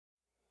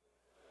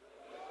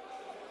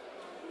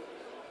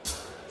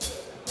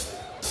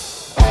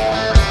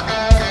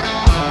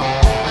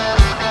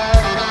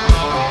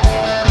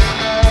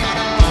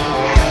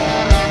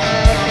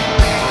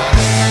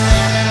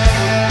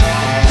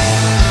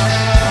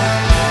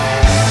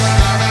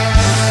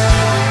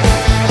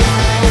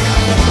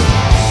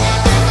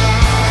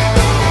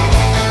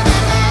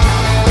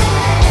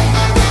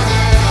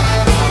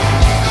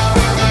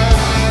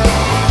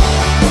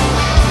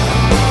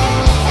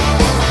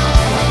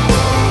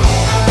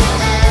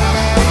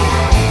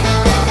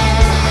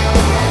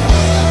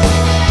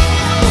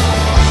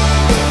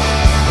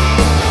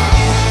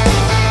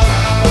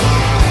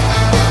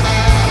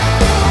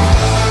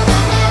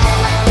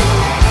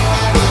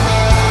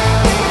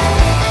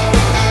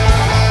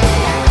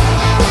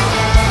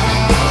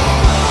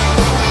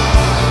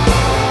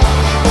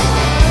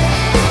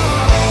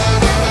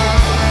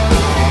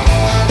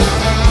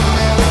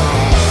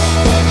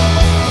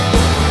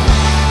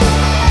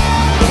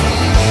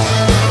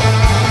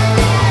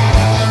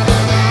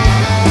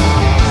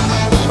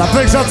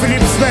m'appelle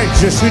Jean-Philippe Smet,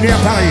 je suis né à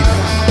Paris.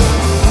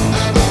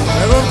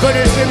 Mais vous me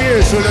connaissez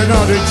mieux sous le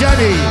nom de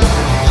Johnny.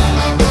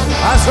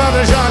 Un soir de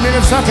juin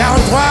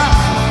 1943,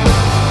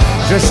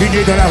 je suis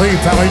né dans la rue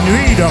par une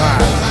nuit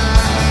d'orage.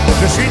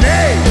 Je suis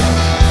né,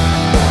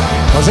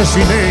 quand je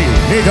suis né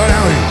dans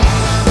la rue.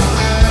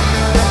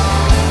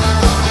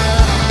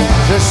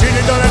 Je suis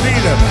né dans la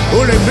ville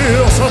où les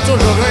murs sont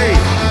toujours gris.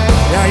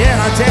 Derrière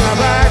un terrain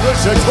vague où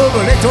se trouve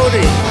les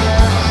taudis.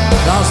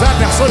 Dans un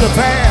berceau de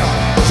fer,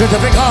 je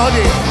devais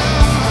grandir.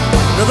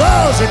 Ne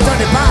vous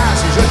étonnez pas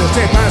si je ne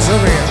sais pas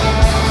sourire.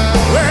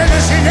 Ouais, je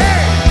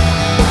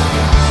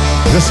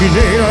suis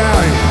né dans la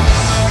rue.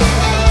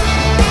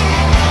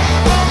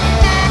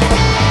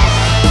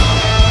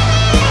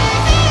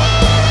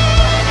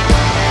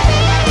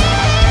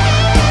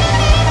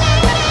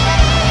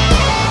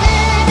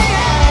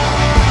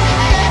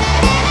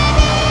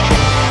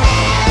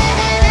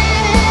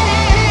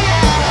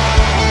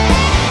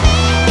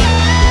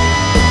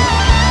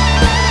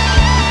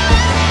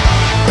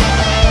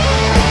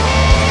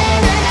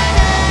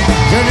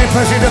 Je n'ai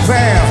pas eu de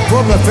père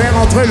pour me faire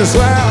entrer le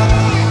soir.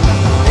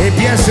 Et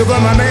bien souvent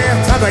ma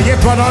mère travaillait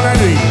pendant la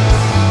nuit.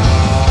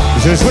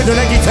 Je jouais de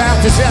la guitare,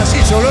 tu sais,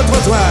 assis sur le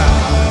trottoir.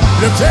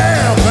 Le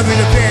cœur comme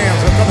une pierre,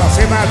 je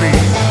commençais ma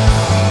vie.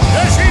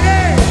 Je suis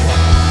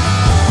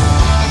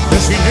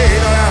né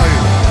dans la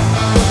rue.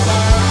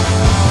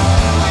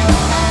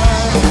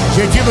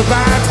 J'ai dû me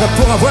battre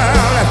pour avoir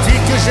la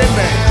fille que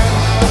j'aimais.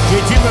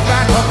 J'ai dû me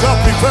battre encore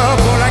plus fort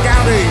pour la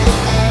garder.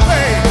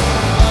 Oui,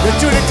 de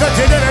tous les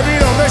côtés de la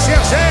ville on me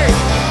cherchait.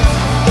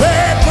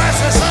 Mais pas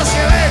se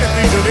censurer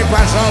depuis je n'ai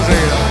pas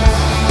changé.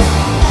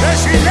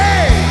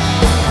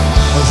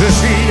 Je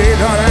suis né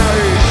dans la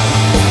rue.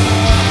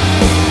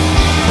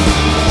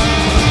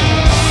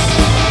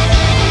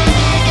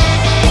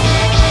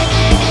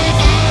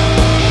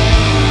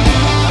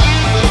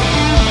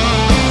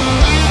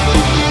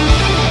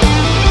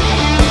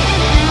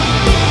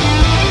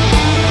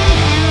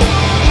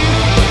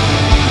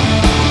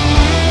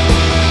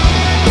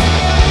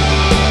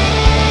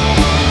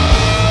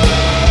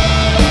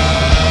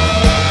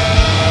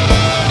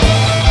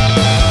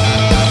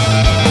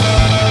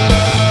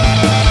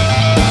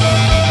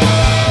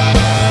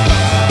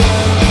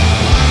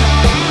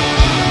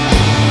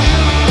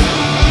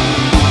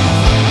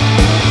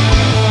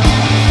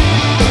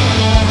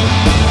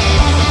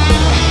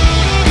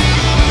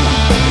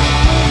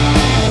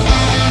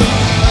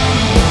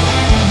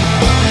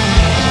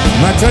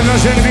 Maintenant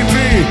je ne vis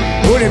plus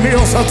où les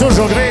murs sont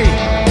toujours gris.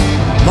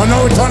 Mon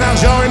nom est en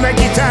argent et ma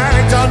guitare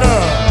est en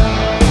or.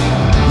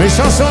 Mes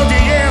chansons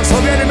d'hier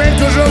sont bien les mêmes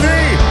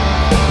qu'aujourd'hui.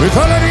 Mais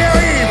quand la nuit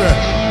arrive,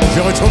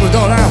 je retourne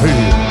dans la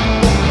rue.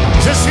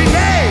 Je suis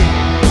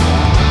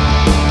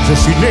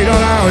né dans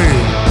la rue.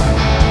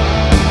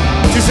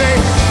 Tu sais,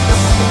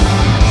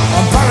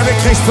 on me parle avec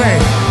respect,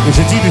 et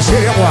je dis mais c'est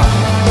les rois.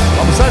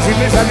 Comme ça j'ai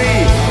mes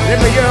amis, les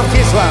meilleurs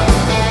qui soient.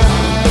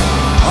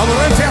 On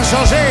voudrait me faire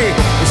changer,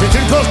 et c'est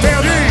une cause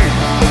perdue.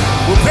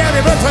 Vous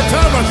perdez votre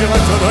temps, moi je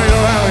retournerai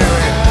dans la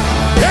rue.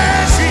 Je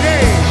suis né,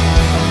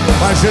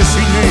 moi je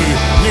suis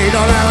né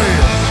dans la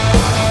rue.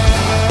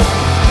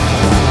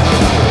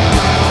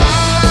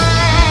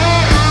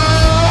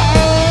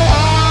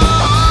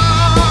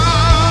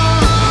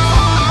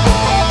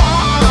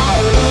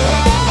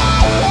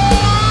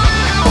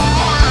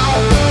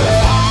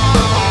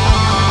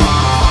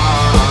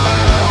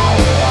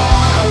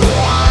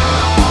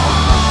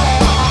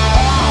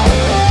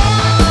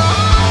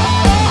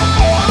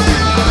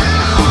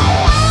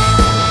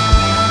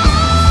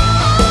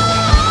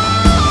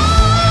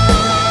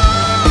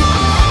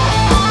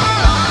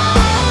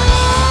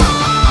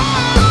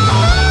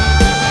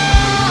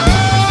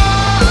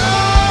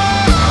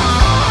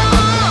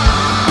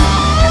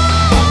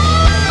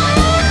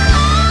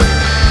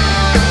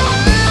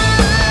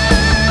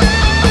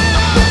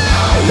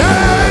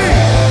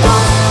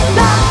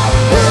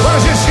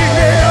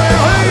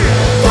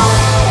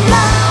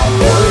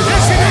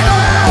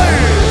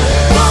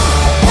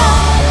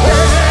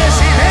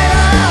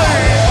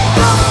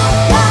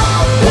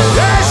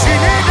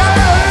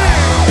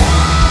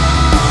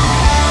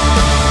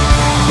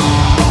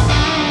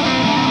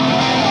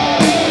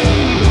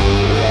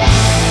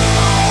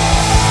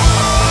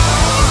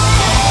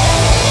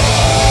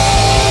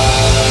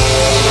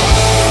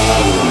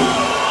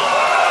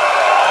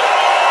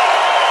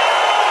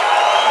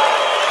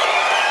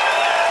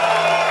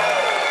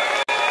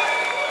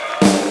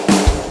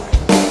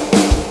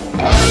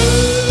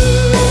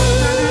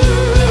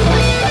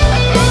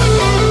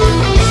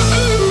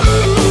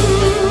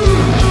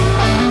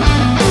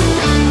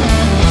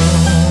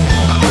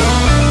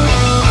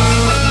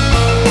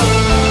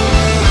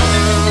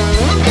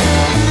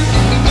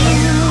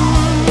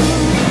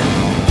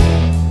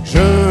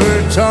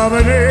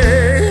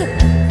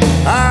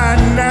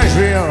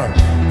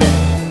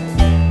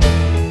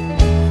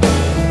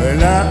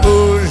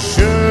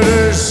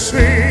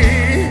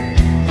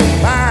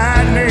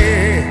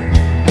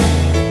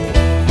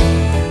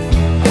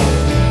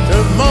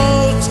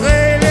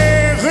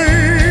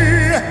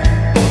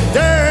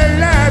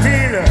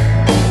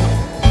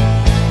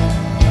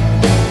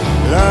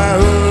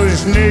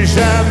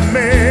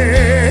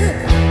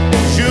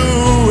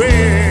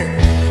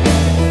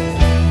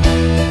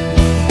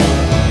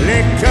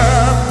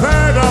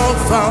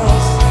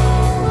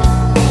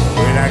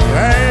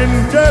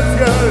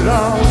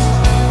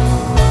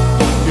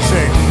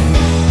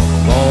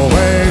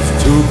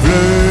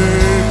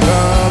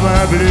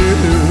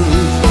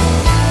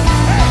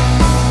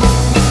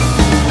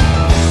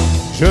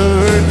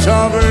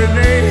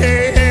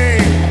 t'emmener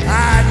à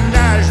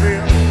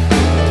Nashville,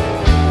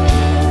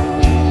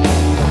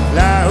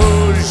 là où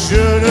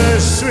je ne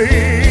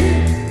suis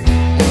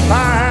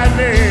pas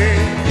né.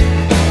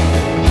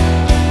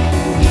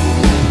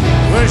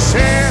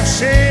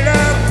 Rechercher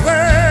la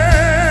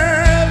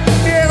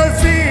première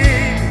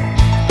fille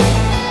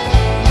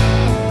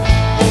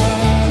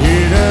qui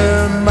ne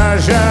m'a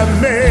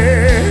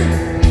jamais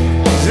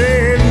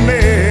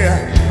aimé.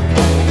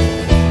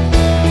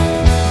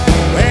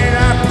 Et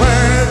la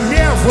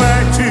première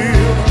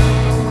voiture,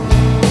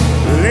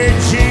 les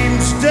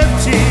jeans de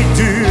petit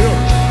dur,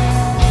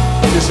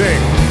 tu sais,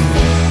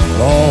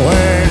 mon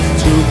rêve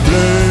tout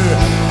bleu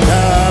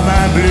comme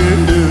un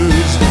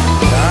blues,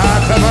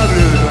 comme un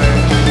blues, ouais.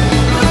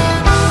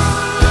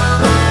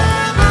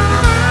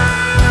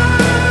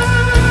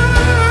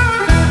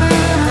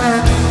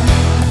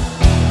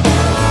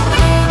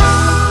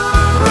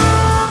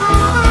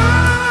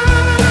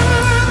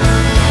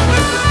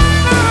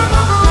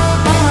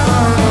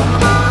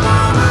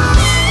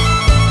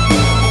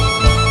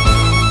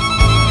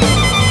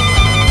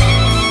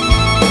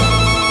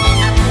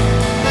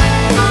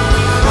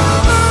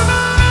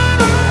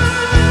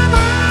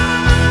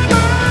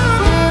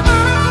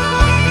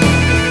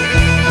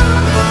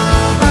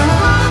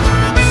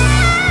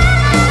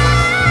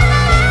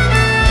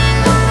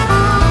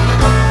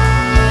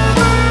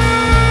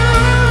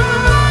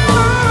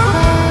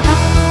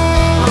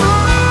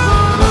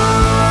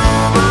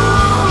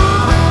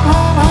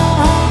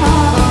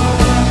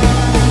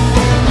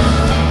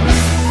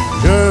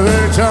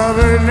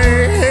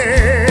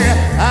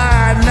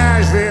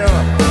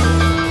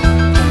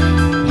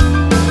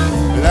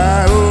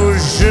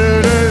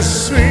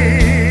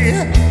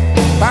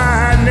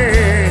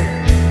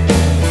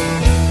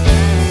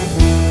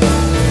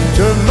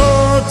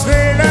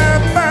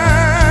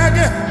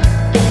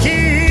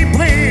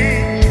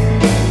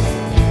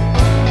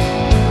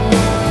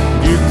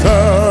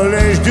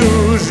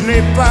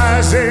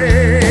 Pas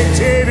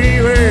été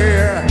viré.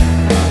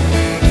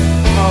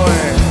 Oh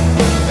ouais.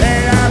 Et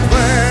la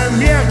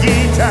première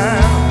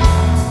guitare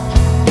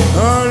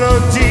en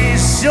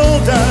l'audition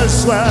d'un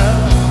soir.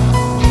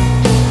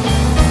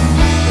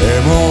 Et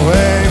mon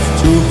rêve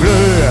tout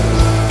bleu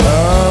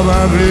comme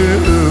un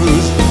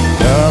blues,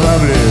 comme un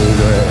blues,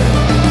 ouais.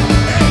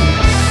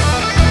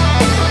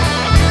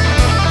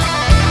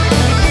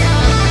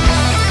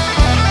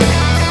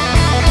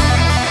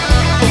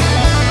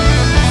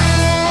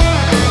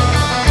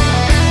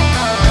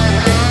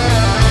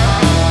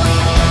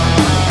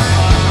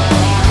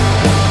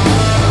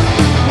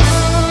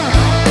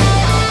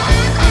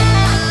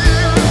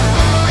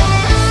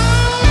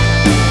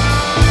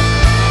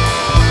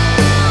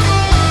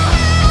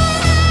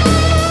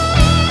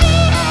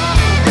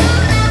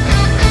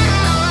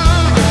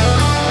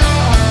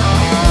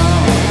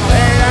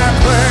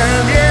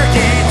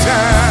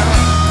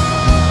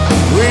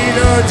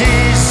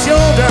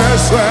 D'un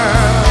soir,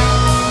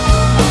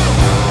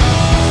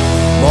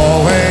 mon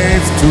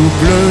rêve tout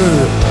bleu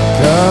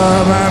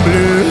comme un bleu.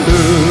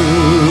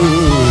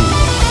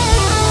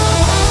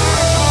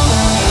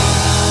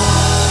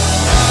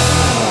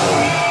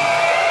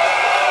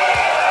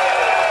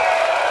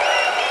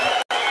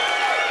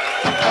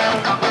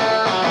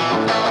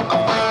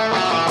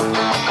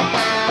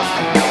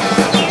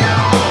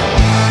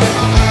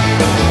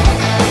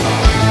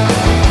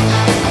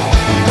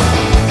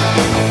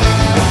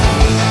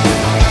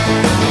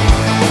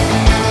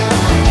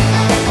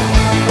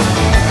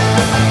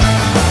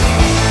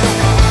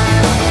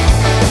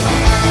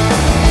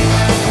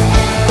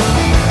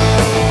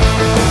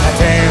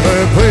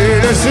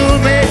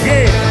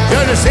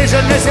 Je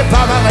ne sais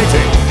pas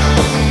m'arrêter.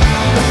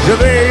 Je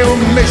vais où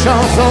mes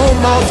chansons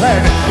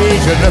m'entraînent et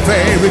je ne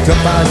fais que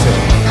passer.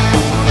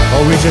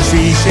 Oh oui, je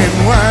suis chez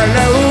moi,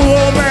 là où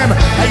on m'aime.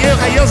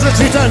 Ailleurs, je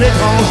suis un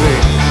étranger.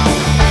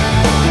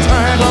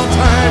 Train en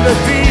train, de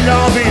ville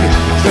en ville,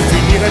 je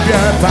finirai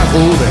bien par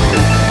trouver.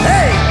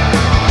 Hey!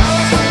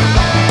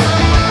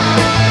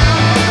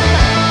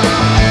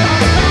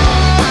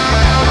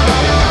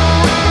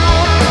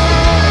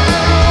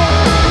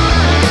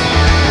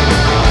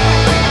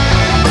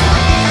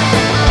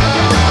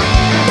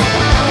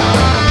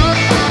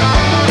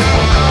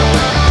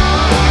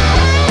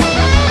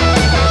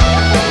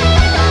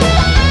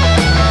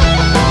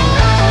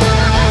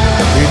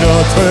 Une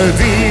autre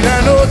ville,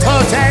 un autre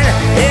hôtel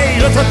et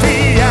une autre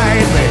fille à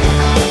aimer.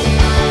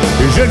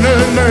 Je ne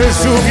me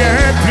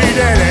souviens plus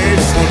d'elle et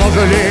son nom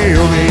je l'ai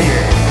oublié.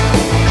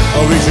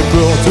 Oh oui, je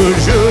cours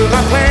toujours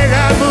après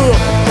l'amour,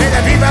 mais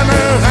la vie va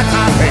me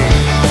rattraper.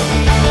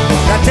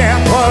 La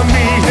terre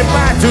promise n'est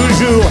pas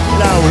toujours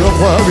là où l'on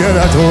croit bien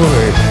la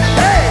trouver.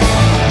 Hey!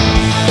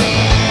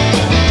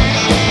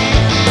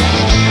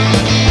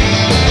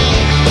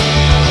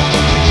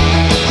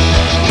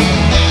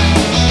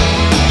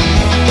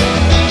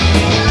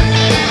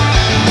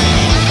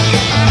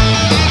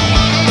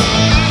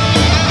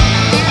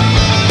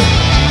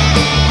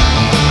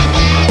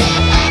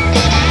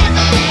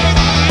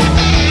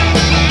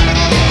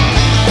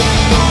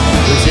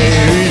 J'ai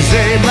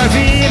usé ma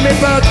vie et mes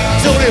potes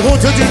sur les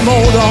routes du le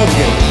monde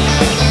entier.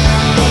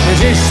 Et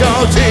j'ai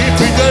chanté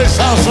plus de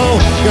chansons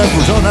que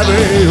vous en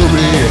avez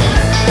oublié.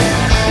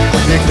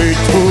 J'ai cru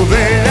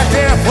trouver la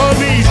terre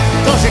promise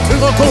quand j'ai cru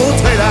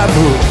rencontrer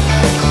l'amour.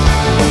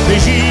 Mais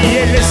j'y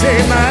ai laissé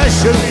ma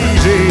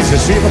chemise et je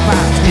suis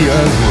reparti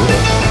un jour.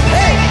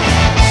 Hey!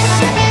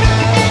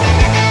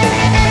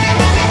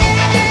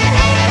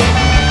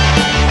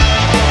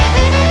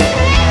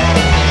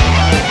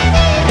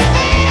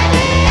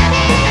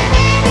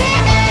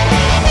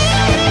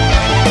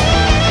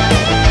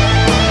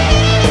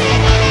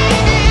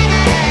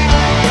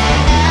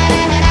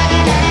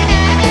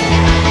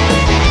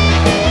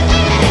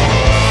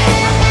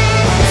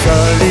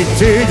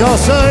 Solitude en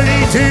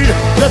solitude,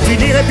 je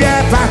finirai bien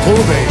par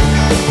trouver.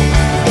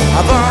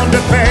 Avant de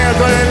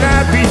perdre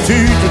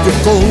l'habitude de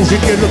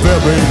conjuguer le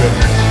verbe aimer.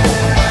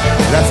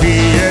 La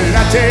fille est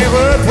la terre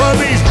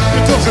promise, le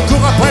tour je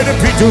cours après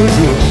depuis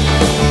toujours.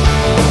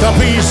 Tant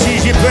pis si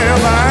j'y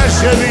perds ma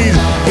chemise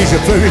et je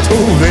peux y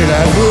trouver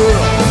l'amour.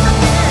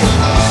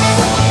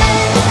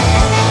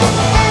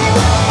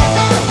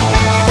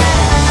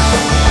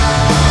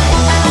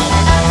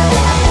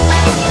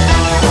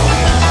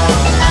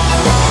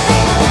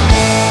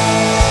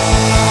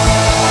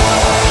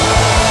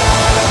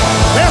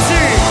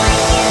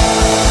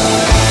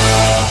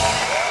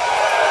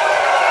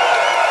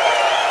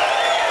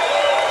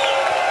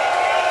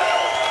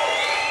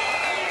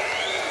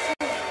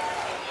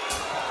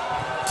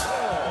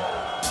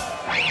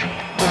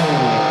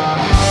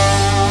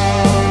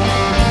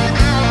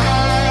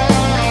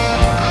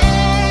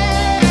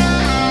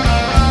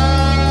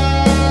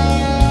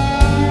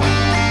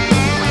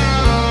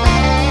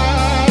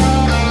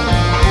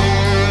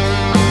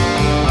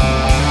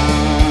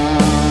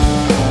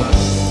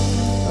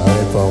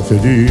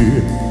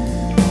 Du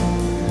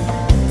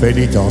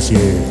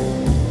pénitencier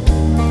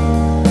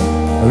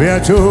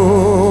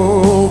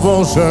bientôt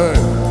vont se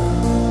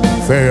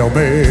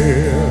fermer.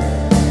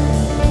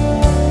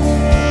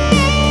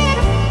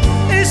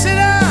 Et c'est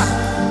là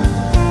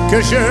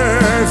que je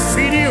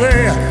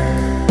finirai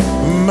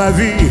ma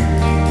vie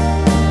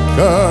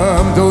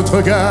comme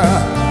d'autres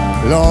gars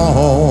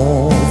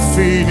l'ont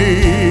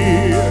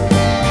fini.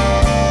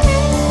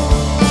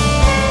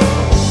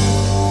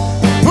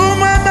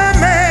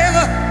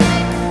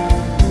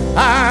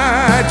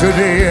 À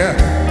tenir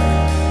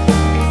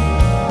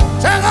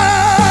ta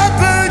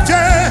robe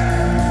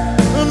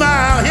de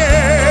mariée.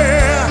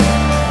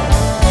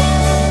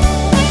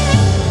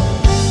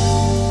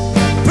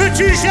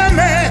 Peux-tu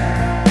jamais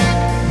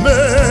me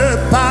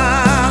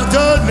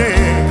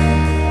pardonner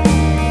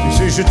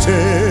si je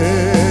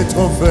t'ai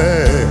trop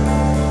fait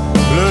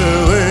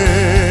pleurer?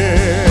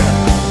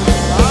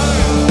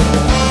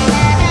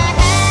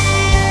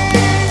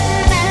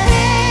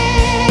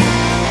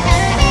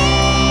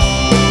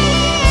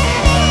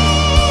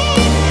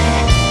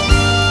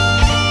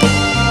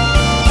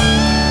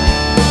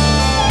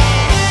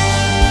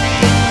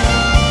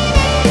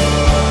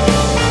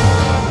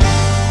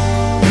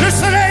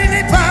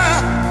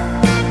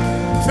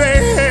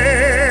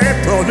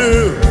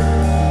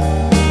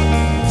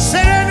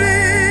 C'est la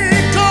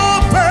nuit qu'on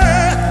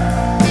peut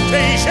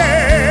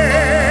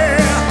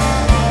déchirer.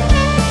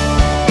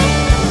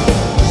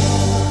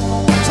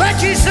 Toi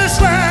qui ce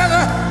soir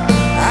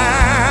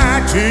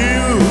as-tu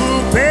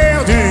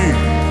perdu,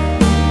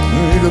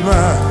 et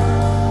demain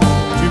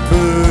tu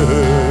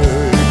peux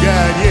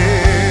gagner.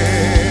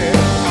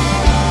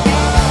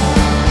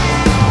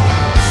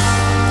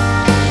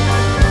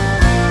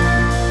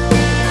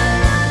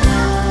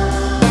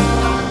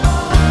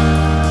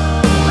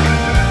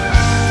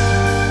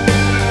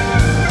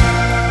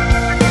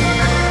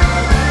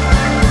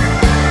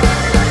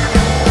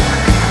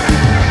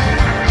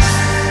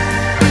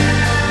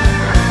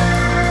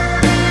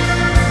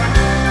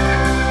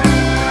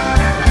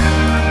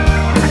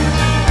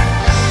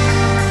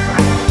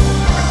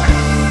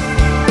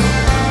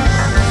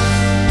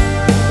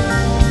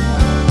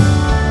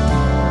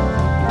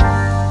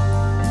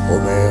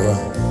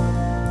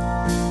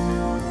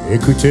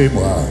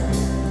 Écoutez-moi,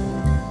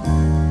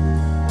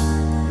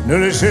 ne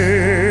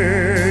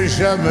laissez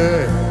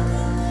jamais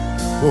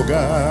vos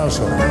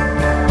garçons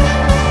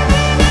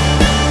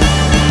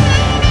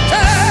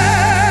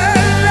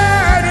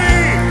la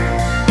nuit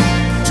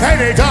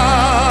traîner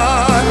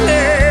dans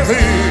les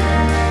rues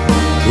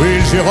où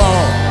ils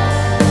iront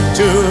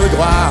tout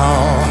droit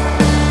en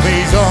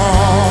prison.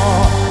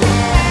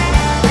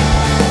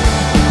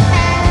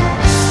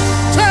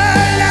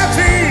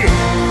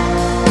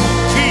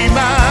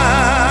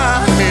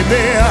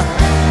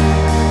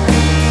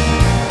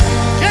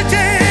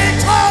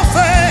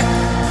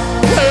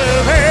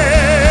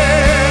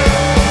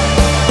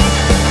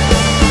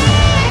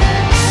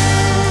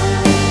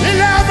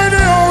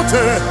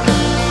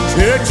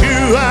 Que tu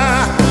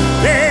as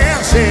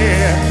versé,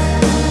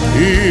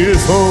 il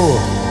faut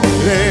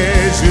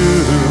les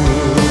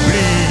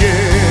oublier.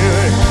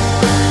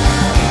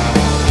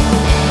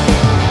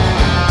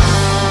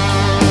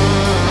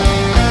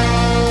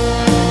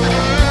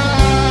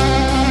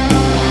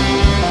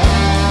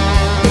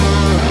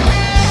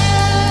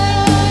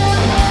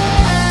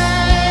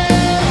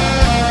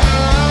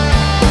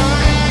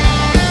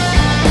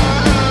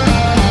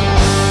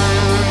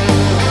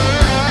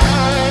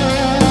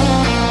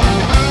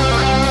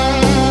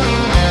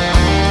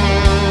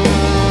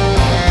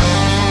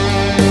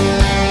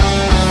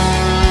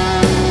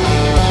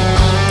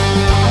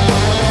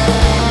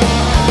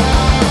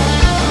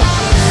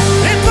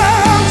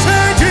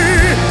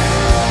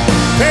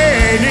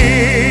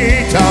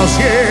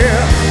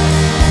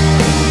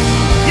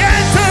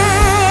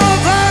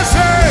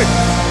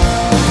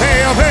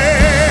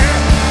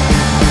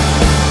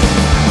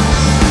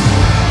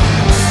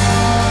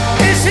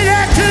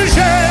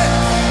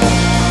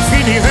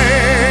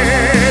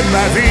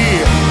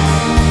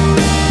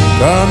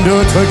 comme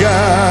d'autres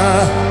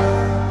gars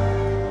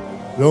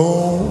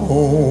l'ont.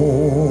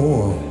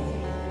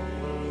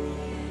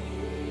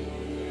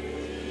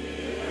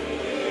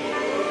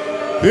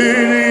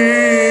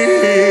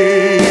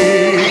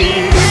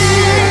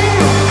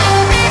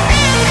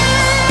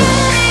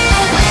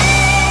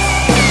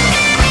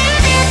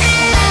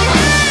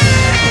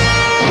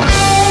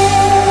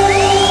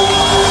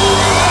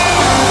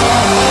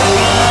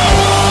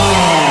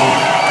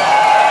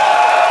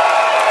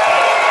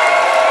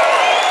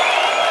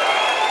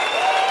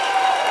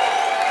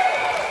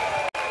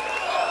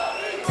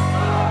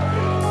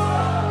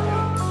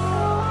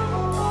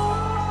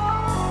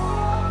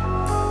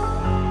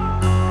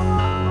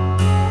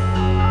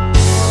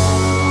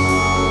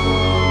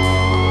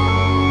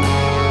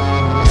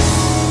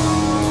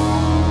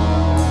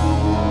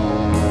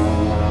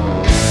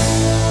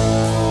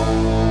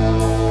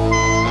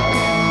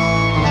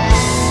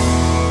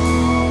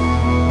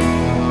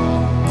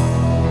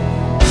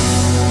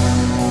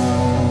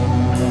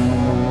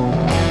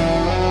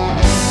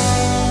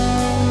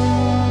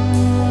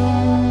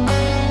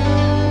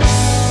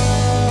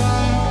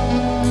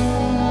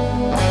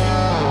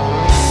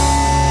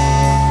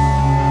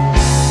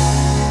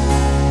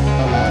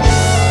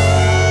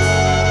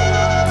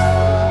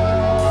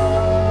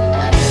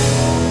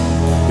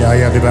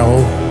 Derrière des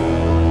barreaux,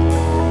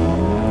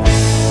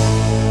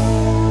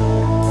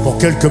 pour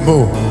quelques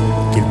mots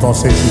qu'il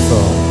pensait si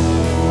fort.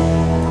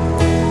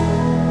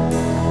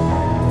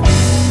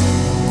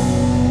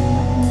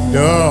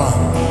 Dehors,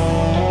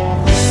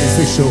 il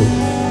fait chaud,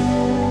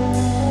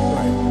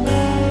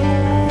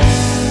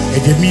 et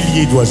des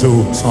milliers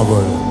d'oiseaux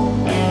s'envolent,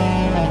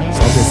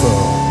 sans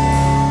effort.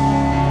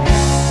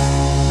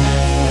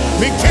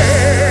 Mais quel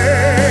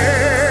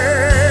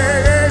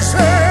est ce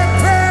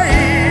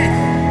pays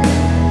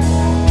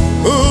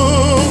où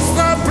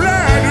frappe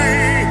la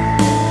nuit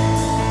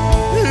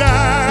la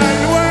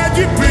loi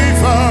du plus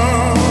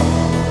fort?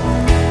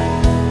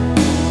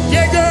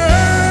 Diego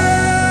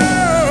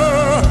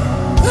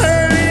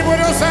est libre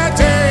dans sa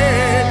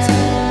tête,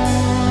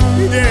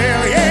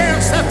 derrière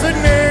sa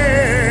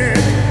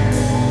fenêtre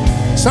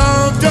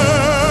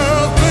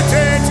s'endort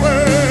peut-être.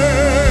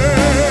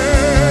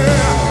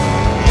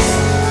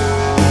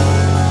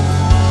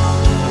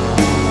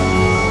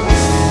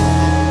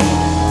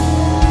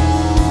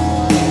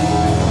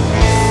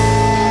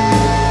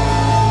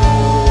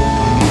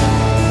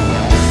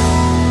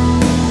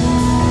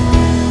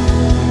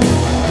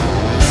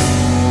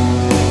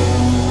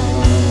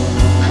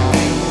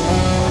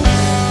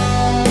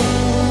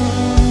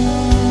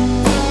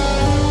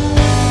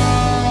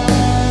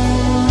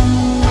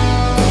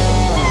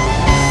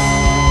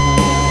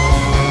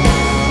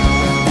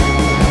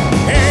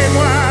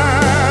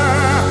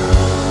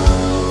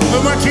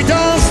 Moi qui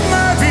danse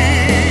ma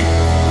vie,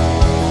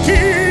 qui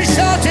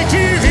chante et qui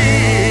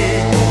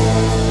rit,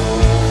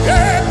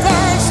 je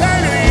pense à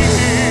lui.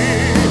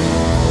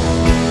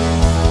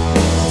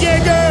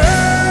 Diego,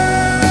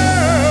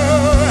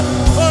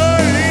 trop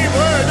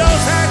libre dans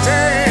sa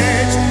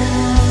tête,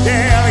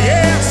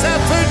 derrière sa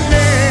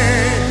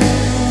fenêtre,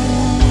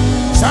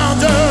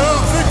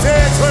 s'endort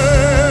peut-être.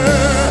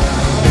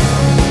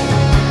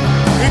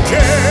 Et quel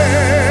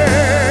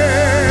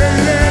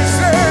est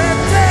ce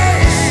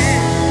pays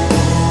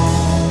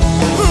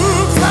où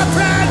frappe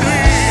la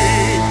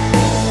nuit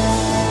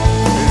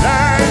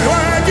la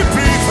loi du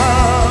plus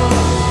fort?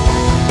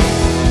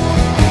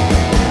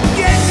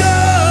 Diego,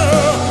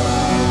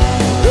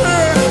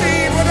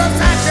 libre dans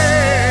sa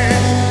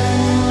tête,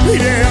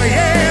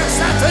 derrière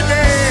sa fenêtre.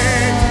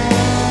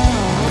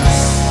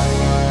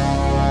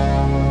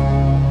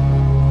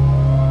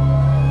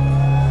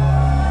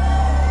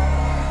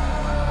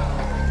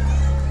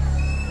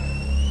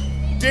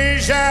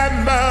 Déjà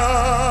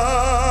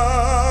mort,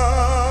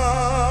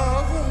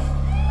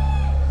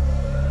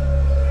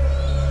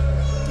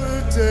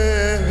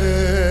 peut-être.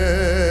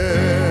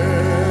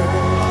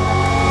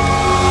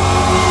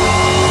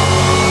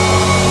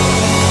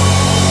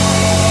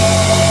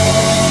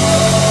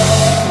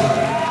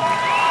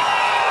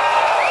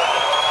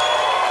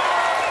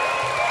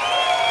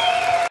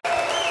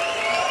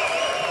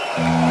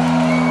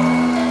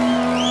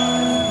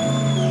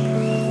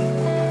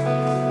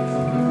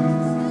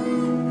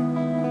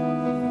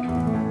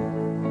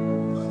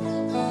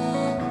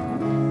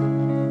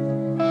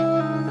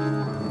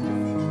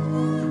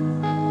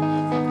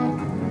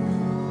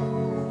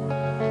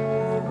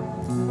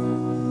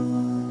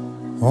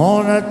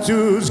 On a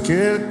tous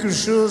quelque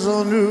chose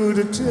en nous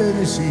de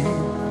Tennessee,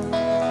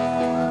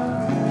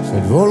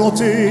 cette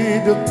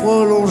volonté de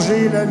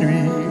prolonger la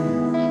nuit,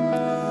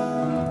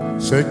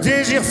 ce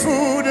désir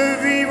fou de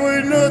vivre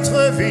une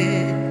autre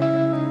vie.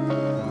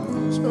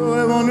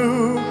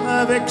 Saurons-nous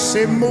avec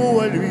ces mots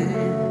à lui,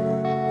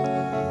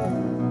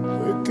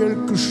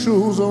 quelque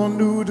chose en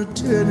nous de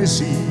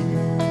Tennessee,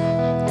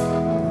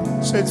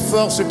 cette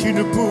force qui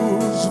nous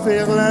pousse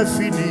vers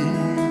l'infini.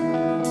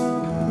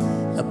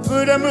 Un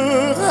peu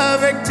d'amour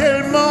avec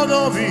tellement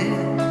d'envie,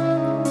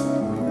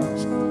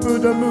 un peu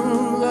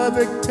d'amour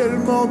avec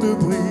tellement de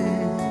bruit.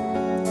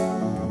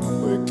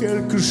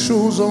 quelque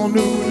chose en nous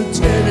de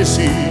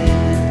Tennessee.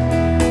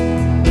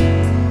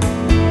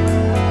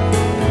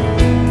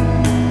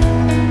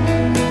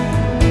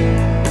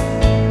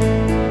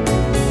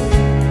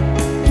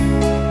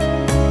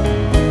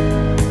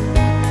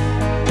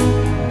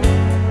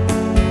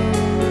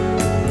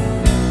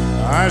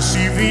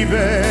 Ainsi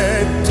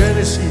vivait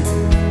Tennessee,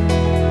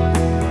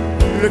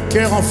 le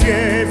cœur en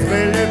fièvre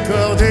et le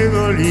corps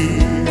démoli,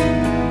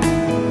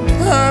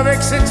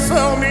 avec cette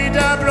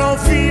formidable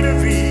envie de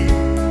vie.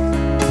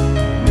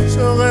 Ce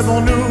rêve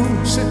en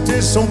nous,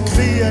 c'était son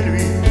cri à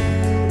lui.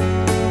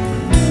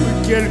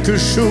 Quelque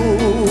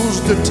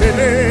chose de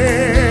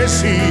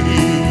Tennessee.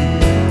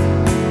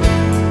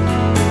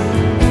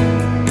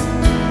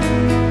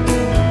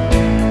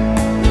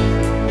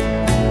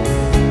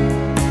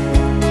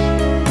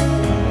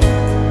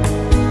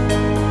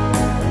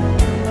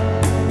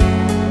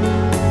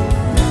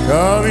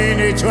 Comme une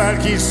étoile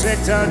qui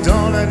s'éteint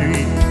dans la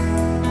nuit,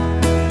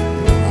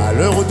 à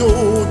l'heure où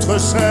d'autres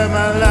s'aiment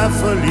à la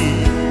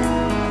folie,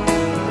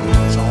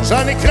 sans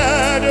un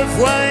éclat de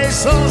voix et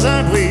sans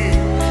un bruit,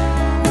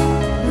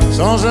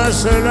 sans un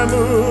seul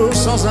amour,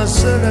 sans un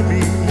seul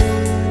ami,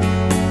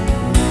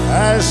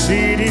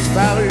 ainsi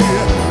disparu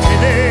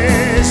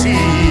Tennessee.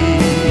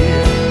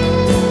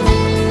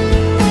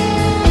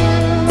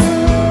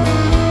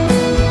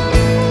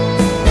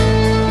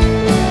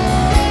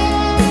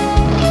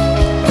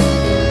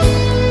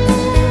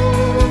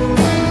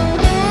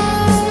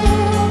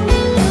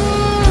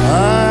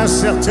 À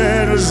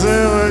certaines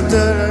heures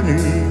de la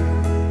nuit,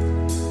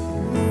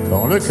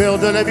 quand le cœur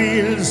de la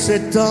ville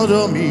s'est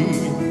endormi,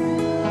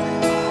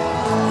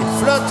 il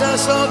flotte un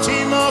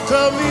sentiment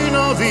comme une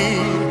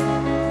envie,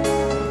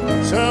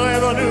 ce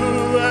rêve en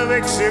nous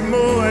avec ses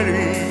mots à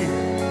lui,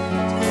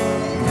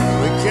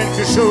 oui,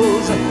 quelque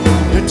chose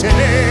de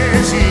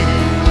Tennessee.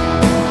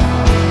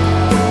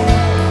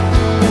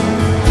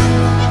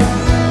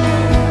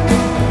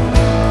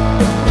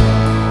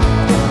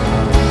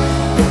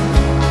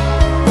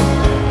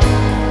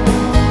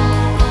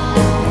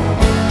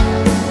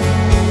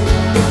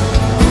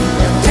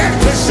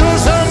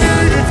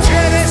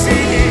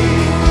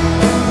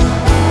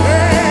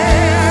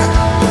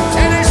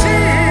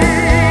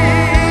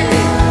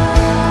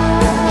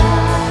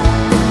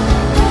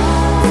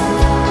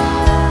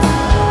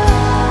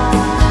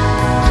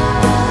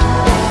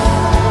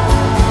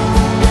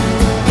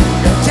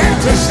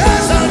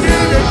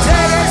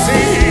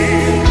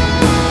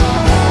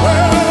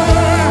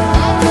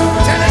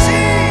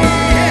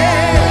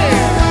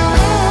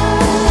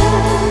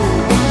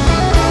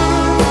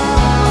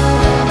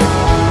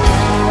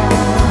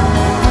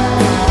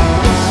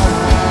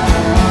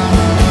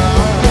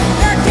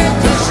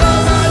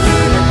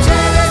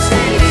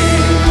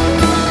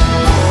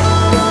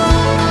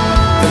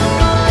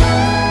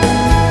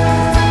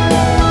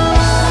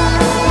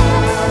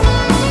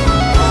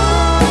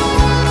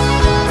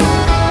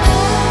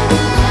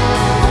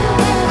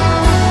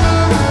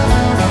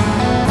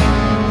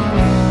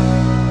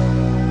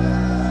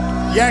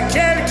 Il y a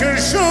quelque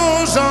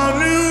chose en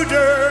nous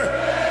deux.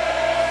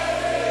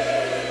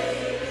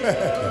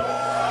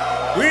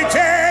 Oui,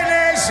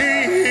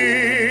 Tennessee.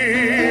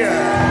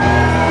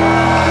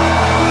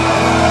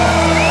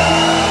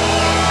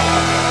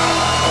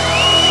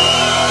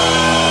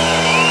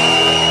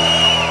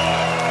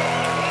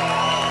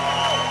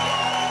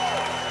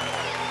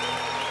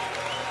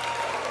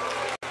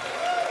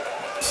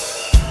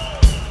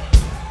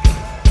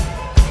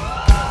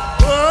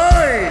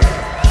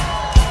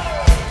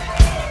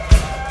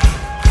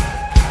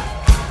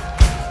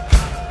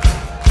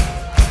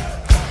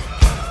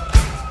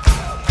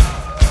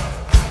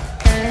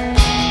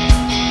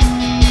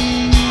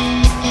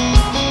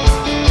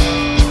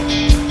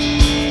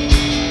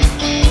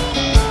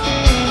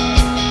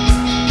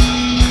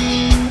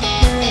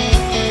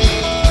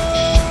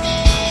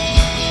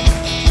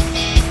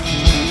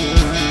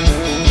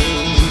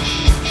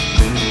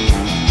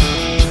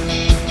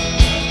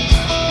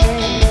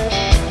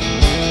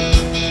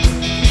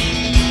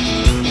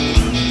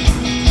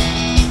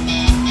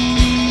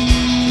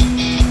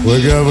 Oui,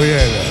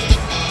 Gabriel,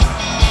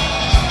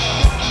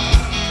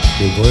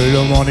 tu brûles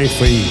mon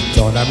esprit,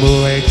 ton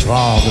amour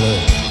étrangle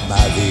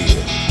ma vie.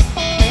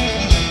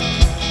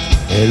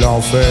 Et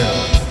l'enfer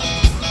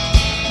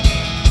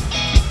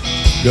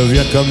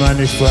devient comme un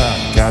espoir,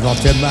 car dans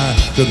tes mains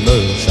je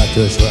meurs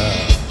chaque soir.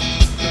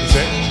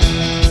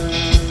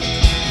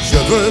 Je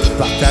veux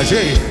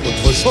partager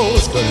autre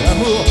chose que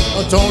l'amour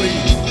dans ton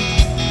lit,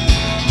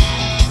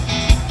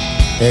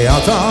 et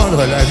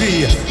entendre la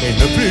vie et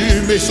ne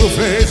plus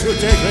m'essouffler sous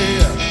tes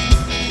cris.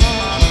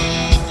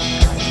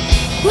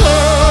 Oh,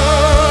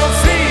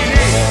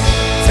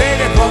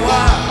 fini pour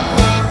moi.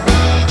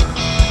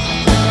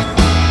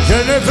 Je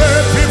ne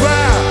veux plus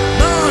voir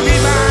mon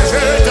image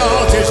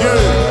dans tes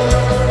yeux.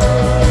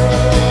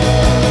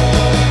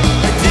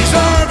 10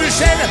 ans de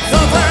chaîne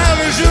sans voir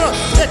le jour,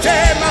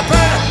 c'était ma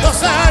peine, pour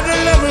ça de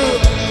l'amour.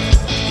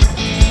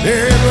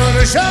 Et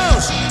bonne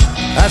chance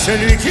à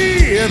celui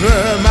qui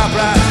veut ma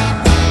place.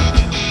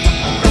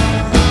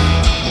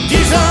 10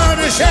 ans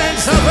de Hauts-de-Seine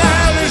sans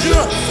voir le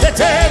jour.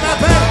 C'était ma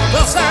peine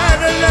pour ça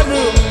de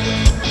l'amour.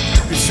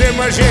 Tu sais,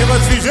 moi j'ai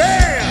refusé.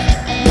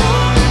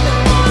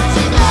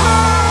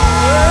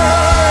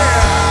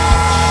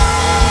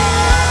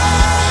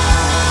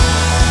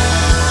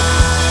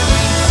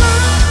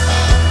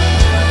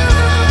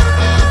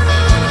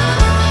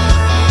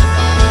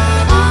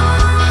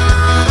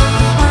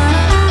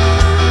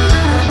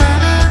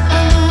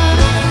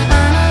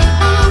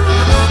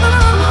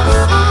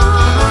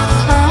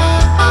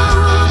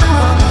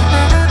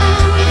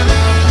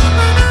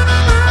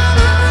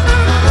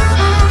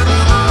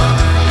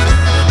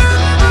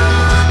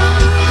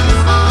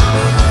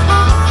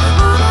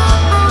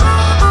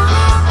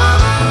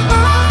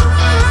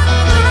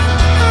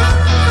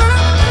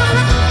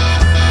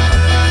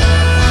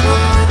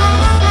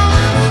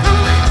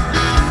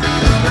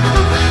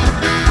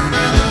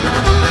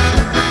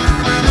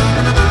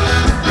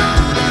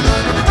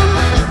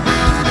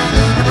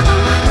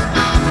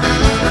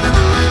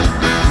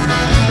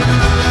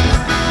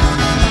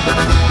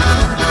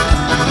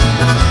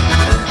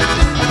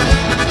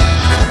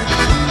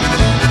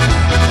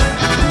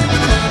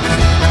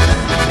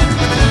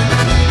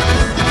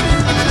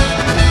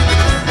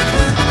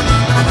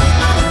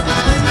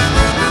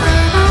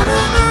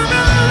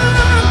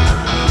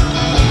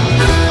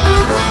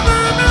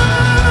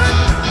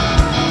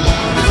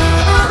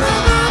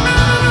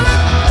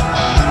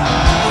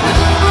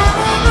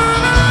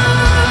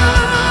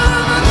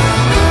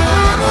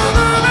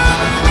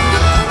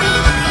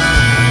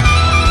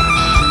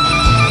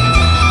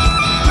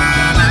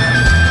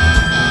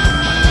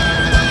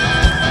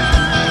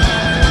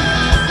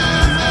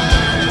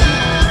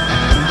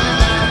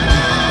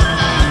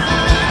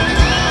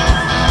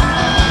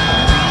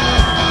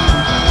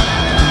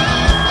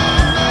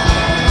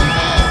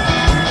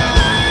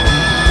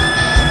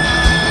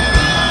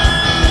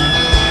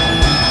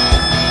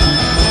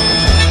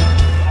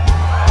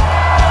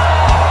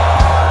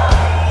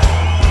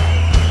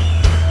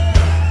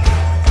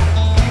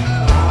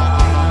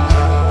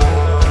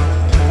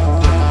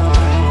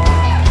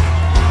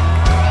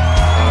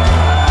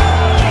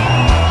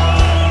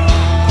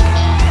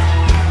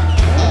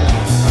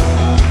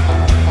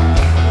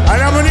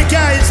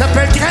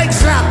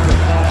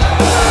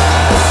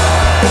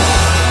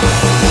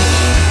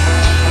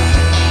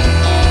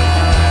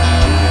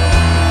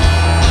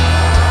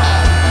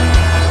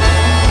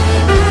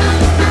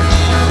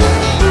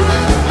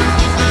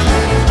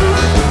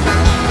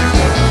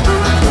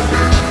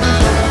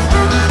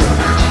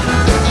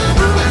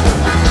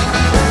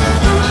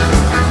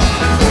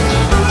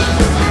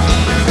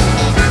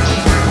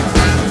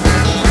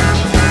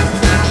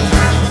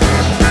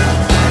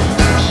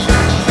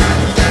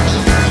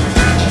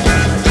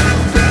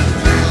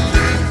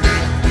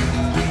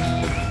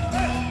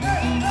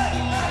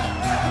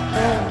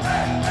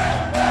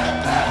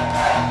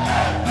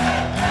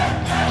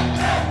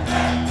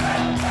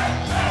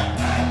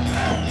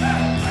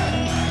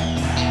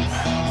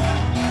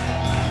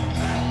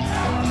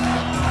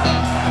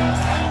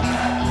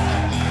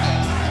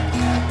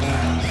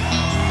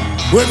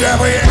 Oui,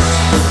 Gabriel.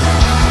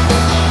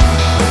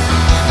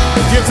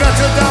 Tu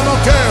flottes dans mon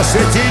cœur, c'est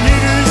une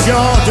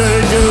illusion de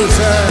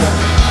douceur.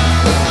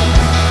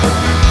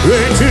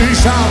 Et tu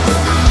chantes.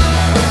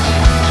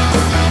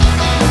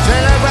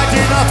 C'est la voix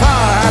d'une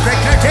enfant avec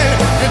laquelle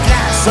je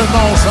glace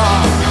mon sang.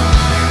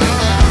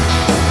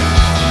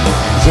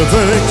 Je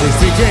veux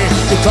t'expliquer,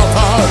 tu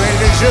comprends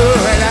le jour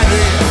et la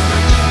nuit.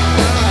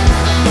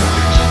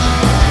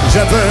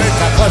 Je veux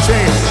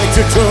t'approcher et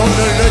tu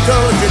tournes le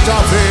dos, tu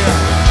t'enfuis.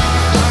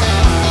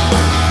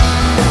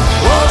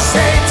 Oh,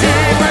 sais-tu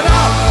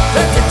maintenant ce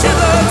que tu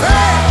veux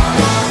faire?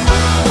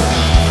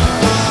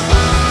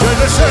 Je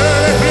ne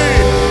serai plus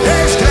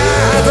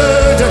esclave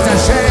de ta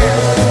chair.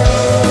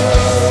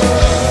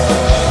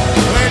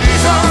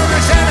 Réduisant le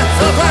gène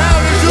sans voir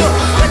le jour,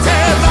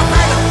 c'était ma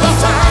peine pour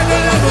ça de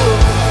l'amour.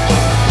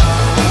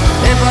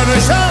 Et bonne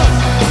chance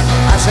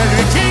à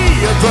celui qui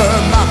peut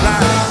m'en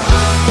plaindre.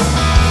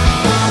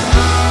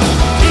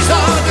 10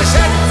 ans de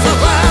chaîne sans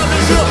voir le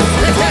jour,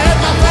 c'était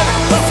ma peine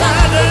pour ça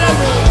de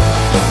l'amour.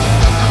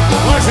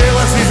 Moi j'ai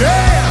refusé.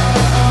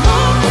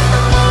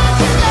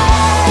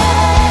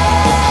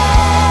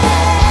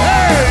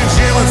 Hey,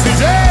 j'ai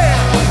refusé.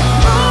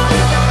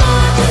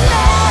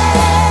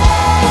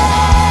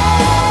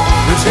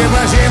 Mais c'est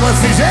moi j'ai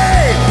refusé.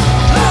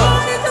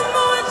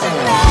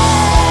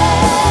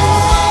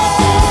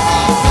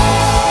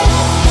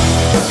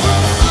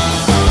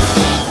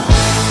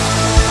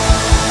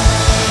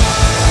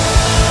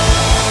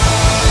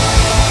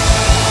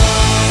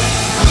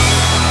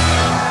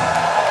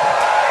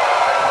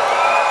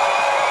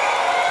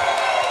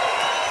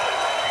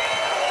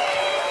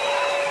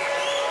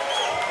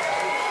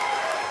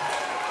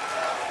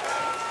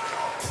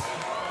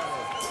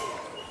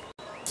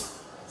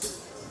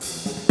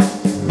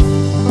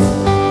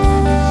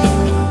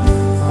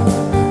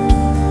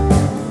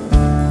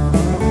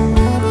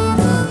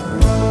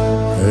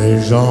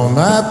 On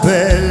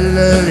m'appelle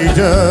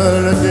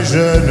l'idole des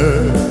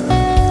jeunes.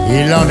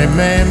 Il en est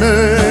même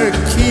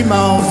qui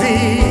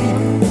m'envie.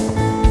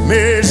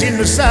 mais ils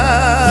ne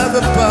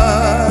savent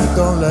pas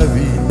dans la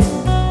vie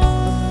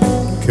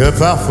que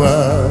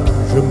parfois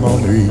je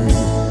m'ennuie.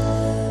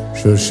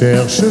 Je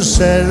cherche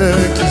celle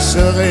qui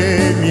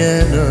serait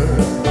mienne,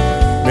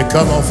 mais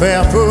comment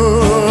faire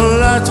pour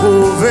la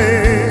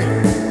trouver?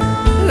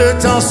 Le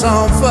temps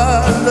s'en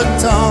va, le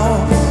temps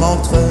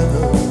m'entraîne.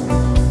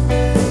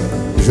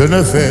 Je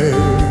ne fais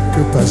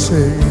que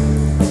passer.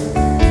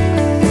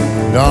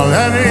 Dans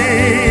la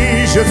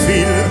nuit, je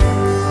file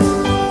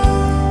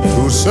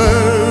tout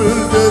seul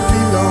de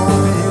ville en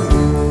ville.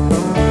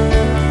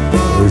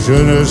 Je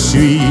ne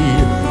suis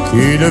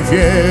qu'une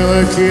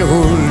pierre qui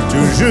roule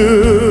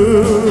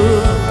toujours.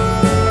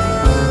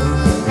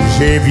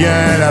 J'ai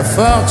bien la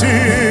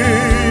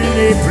fortune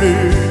et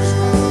plus,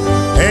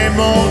 et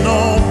mon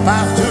nom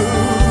partout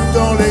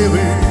dans les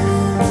rues.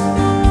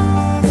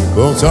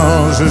 Pourtant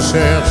je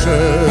cherche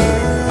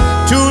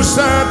tout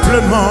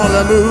simplement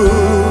l'amour.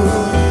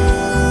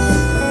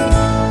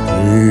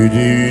 Plus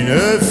d'une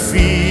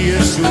fille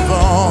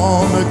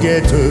souvent me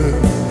guette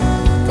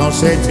quand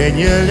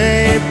s'éteignent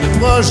les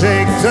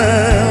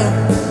projecteurs.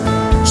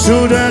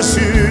 Soudain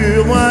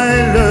sur moi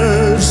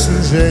elle se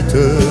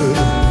jette,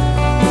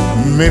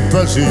 mais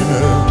pas une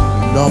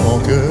dans mon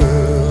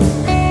cœur.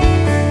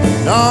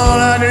 Dans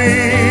la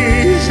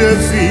nuit je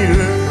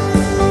file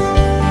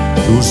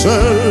tout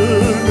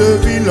seul de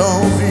ville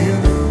en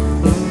ville.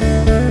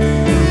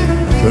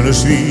 Je ne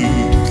suis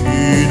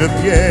qu'une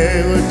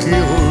pierre qui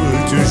roule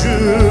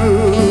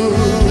toujours.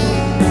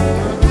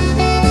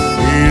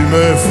 Il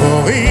me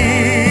faut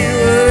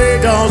rire et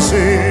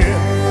danser,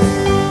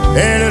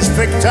 et le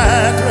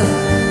spectacle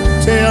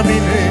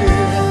terminé.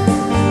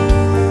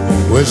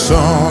 Où est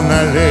s'en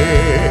aller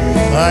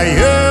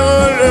ailleurs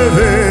au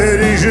lever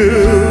du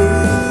jour?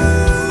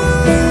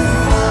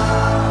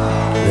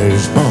 Les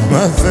gens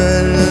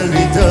m'appellent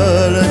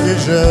l'idole des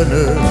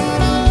jeunes,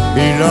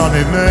 il en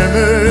est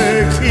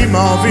même qui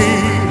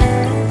m'envient.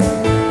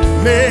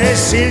 Mais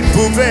s'ils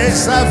pouvaient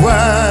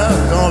savoir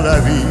dans la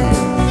vie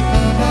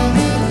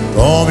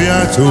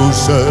combien tout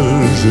seul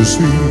je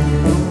suis,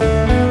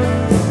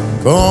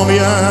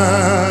 combien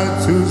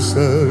tout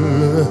seul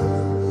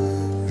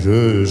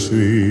je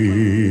suis.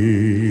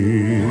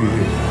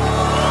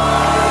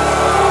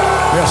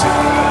 Merci.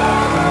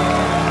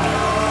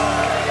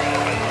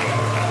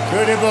 Que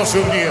des bons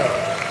souvenirs.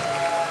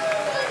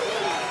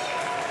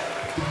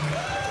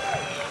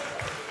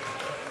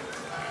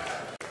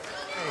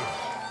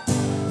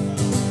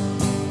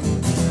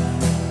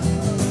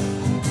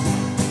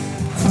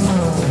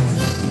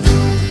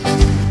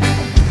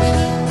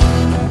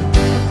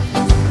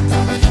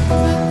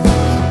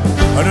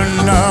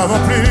 Nous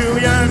n'avons plus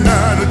rien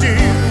à nous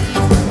dire.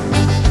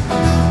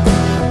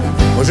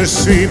 Je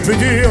suis plus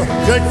dur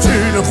que tu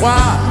ne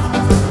crois.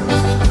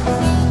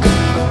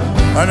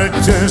 Ne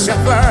te sers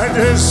pas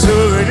de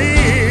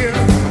souvenirs.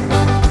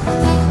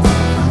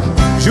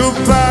 Joue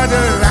pas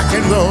de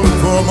rock'n'roll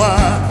pour moi.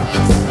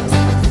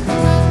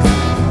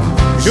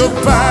 Joue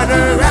pas de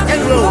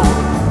rock'n'roll.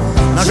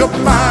 Non, joue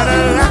pas de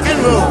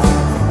rock'n'roll.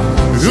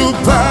 Joue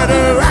pas de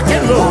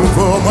rock'n'roll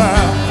pour moi.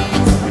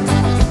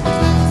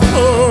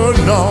 Oh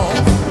non.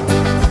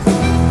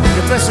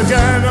 J'ai fait ce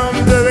qu'un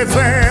homme devait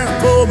faire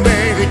pour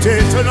mériter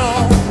ce nom.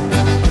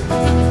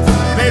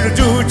 Mais le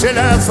doute et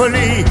la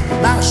folie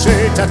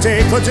marchaient à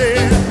tes côtés.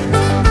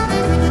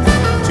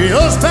 Tu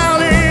oses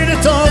parler de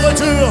ton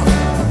retour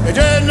et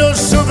de nos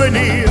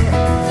souvenirs,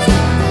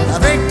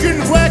 avec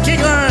une voix qui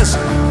grince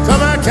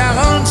comme un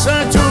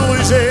 45 tours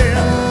usé.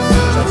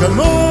 Chaque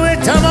mot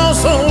est un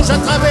mensonge à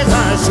travers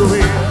un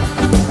sourire.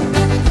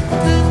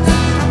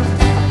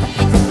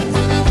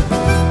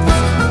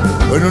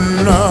 Nous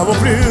n'avons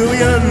plus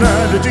rien à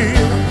te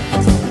dire.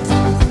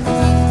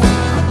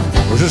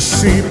 Je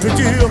suis plus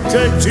dur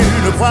que tu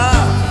ne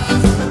crois.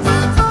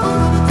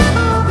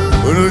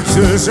 Ne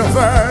te sers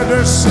pas de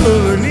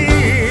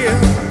souvenirs.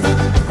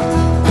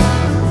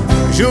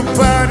 Joue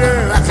pas de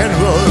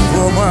rock'n'roll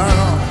pour moi.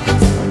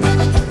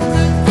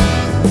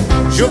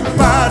 Joue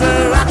pas de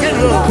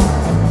rock'n'roll.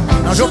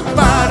 Non, joue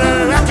pas de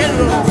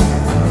rock'n'roll.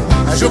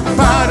 Joue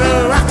pas de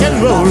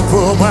rock'n'roll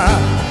pour moi.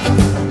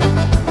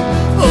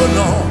 Oh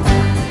non.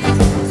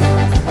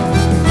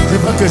 Je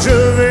crois que je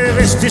vais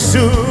rester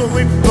sourd,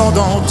 oui,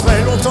 pendant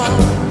très longtemps,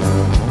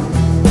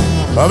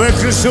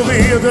 avec le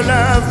sourire de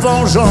la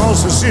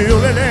vengeance sur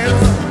les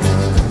lèvres,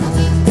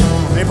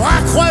 les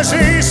bras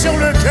croisés sur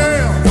le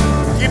cœur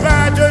qui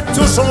bat de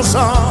tout son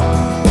sang,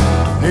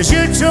 les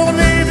yeux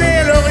tournés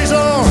vers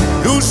l'horizon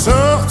d'où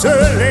sortent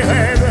les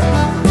rêves.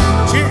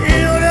 Tu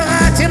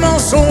hurleras tes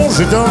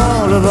mensonges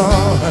dans le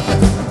vent.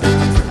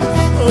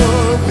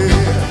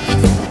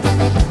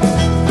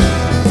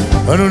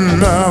 Oh, nous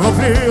n'avons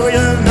plus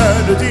rien à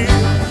te dire.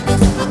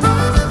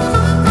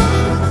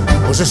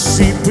 Oh, je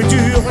suis plus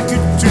dur que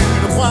tu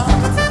le crois.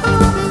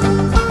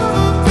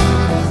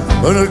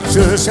 Oh, ne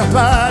te sers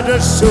pas de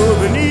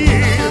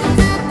souvenirs.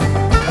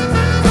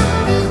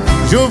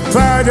 Joue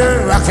pas de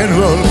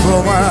rock'n'roll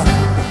pour moi.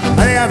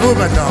 Allez, à vous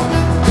maintenant.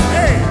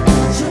 Hey!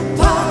 Joue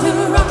pas de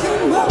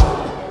rock'n'roll.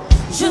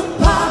 Joue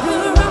pas de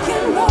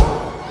rock'n'roll.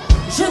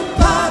 Joue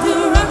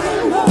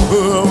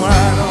pour moi,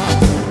 non.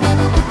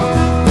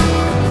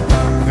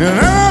 Je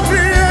n'ai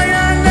plus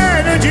rien à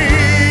nous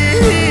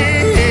dire.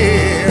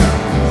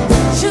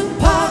 Je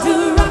pars de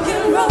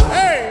rock'n'roll.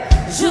 Hey!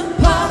 Je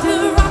pars de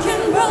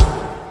rock'n'roll.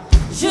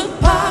 Je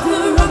pars de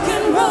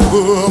rock'n'roll.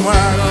 Pour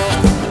moi, non.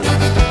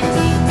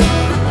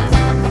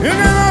 Je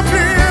n'ai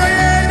plus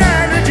rien à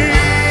nous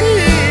dire.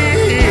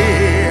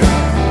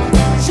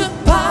 Je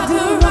pars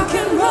de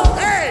rock'n'roll.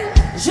 Hey!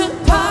 Je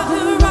pars de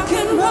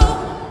rock'n'roll.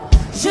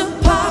 Je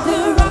pars de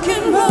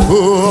rock'n'roll.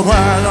 Pour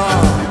moi, non.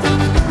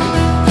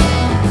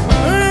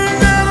 Je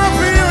n'ai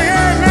plus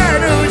rien à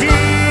nous dire.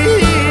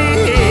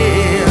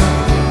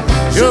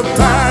 Je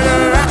pars de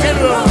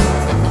rock'n'roll.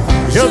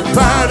 Je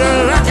pars de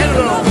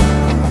rock'n'roll.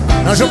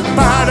 Non, je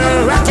pars de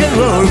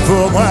rock'n'roll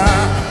pour moi.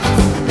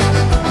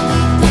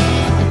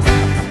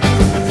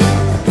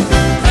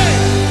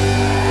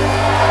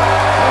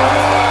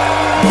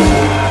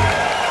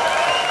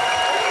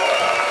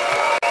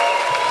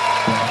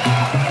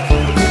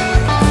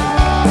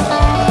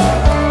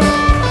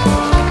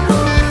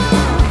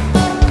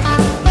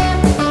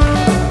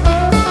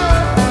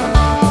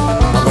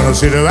 I'm gonna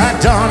sit right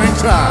down and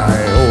cry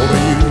over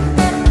you.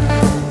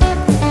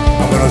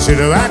 I'm gonna sit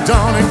right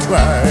down and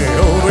cry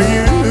over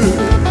you.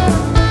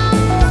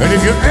 And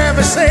if you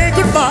ever say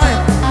goodbye,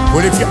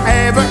 well, if you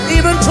ever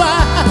even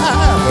try,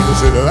 I'm gonna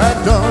sit right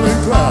down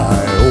and cry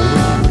over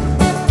you.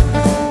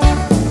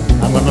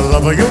 I'm gonna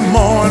love you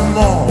more and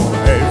more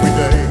every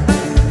day.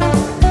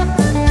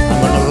 I'm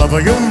gonna love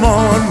you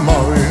more and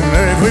more in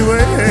every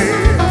way.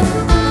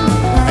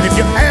 And if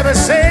you ever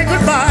say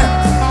goodbye,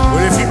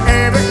 well, if you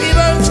ever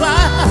even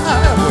try,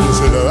 I'm gonna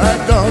sit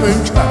right down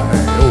and cry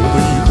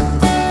over you.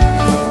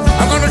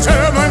 I'm gonna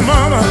tell my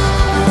mama,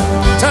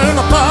 tell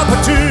my papa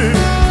too,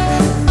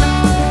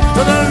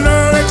 but I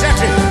know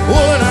exactly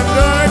what I'm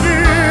gonna do.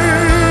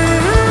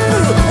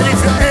 And if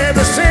you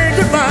ever say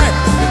goodbye,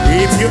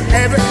 if you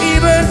ever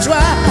even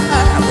try,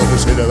 I'm gonna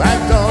sit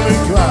right down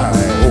and cry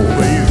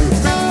over you.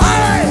 All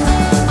right.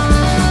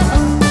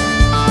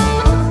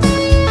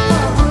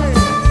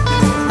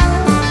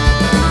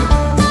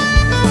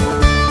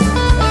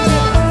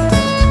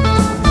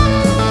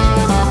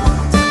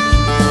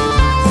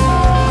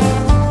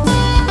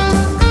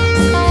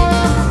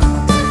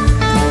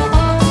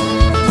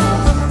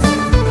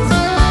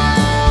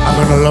 I'm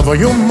gonna love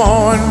you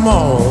more and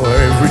more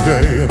every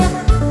day.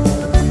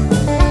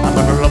 I'm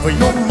gonna love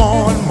you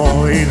more and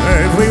more in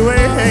every way.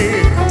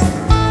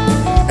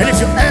 And if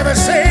you ever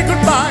say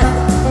goodbye,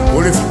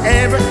 well, if you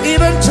ever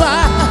even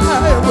try,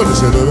 I'm gonna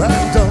sit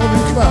right down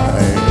and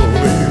cry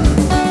over you.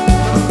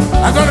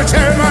 I'm gonna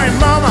tell my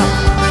mama,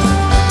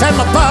 tell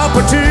my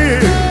papa too,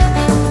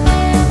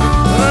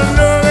 but I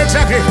know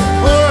exactly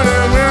what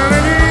I'm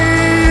gonna do.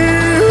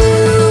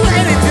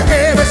 And if you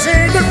ever say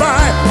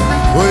goodbye,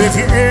 well, if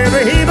you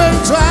ever even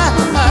try,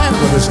 I'm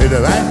gonna sit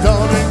right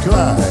down and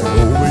cry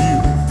over you.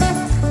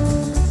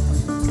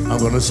 I'm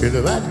gonna sit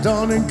right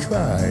down and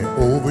cry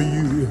over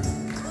you.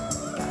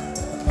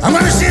 I'm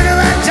gonna sit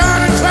right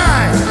down and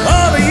cry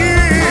over you.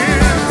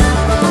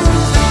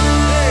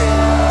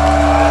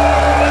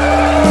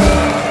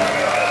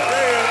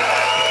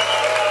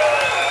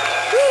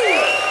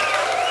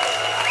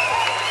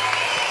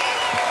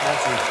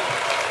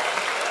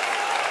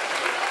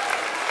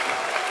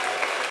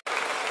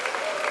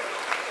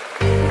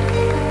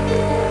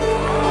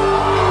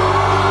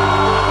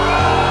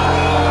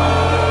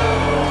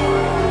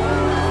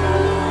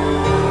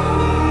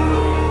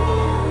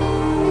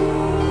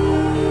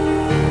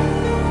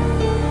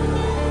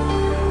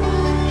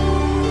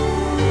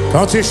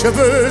 Quand tes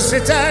cheveux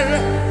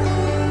s'étalent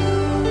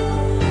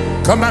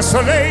comme un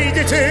soleil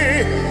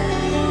d'été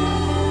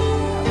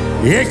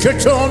et que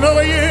ton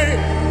oreiller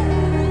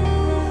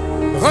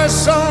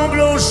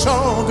ressemble au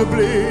champ de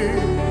blé,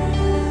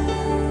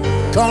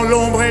 quand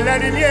l'ombre et la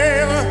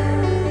lumière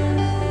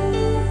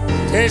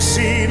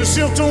dessinent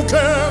sur ton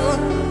cœur,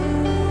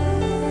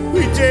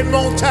 oui, des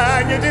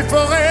montagnes, des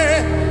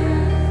forêts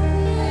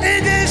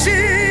et des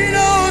îles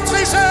au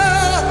trésor.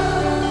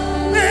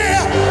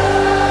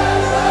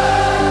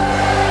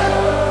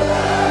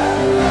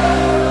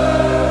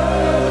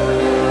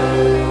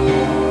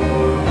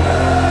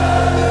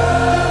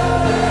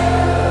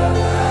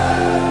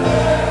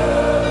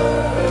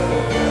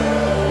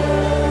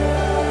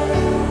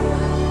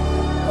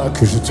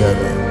 Que je t'aime.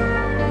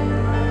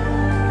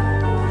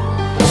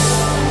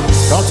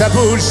 Quand ta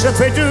bouche se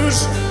fait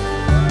douce,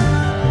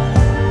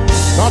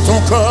 quand ton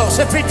corps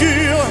se fait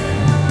dur,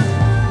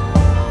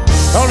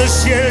 quand le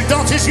ciel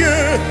dans tes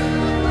yeux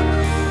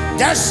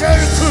d'un seul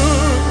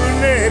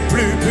coup n'est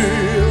plus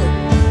pur,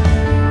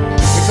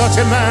 et quand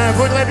tes mains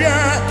voudraient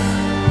bien,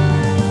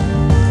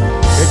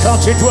 et quand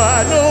tes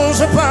doigts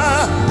n'osent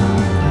pas,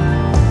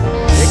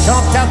 et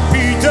quand ta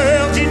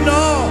pudeur dit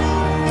non,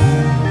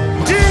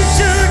 d'une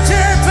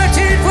toute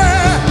petite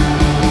voix,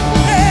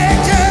 et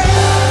que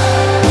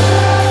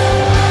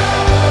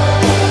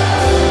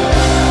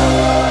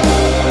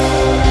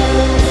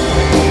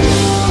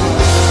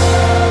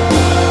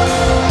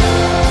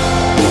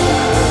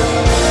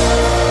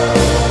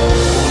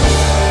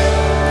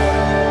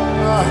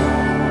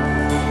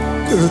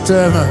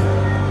t'aime.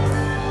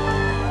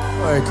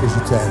 Ouais, que je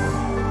t'aime.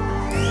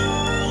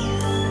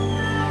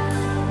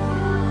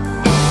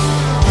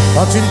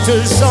 Quand tu ne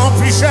te sens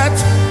plus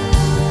chatte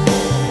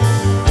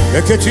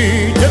et que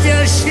tu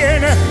deviens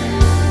chienne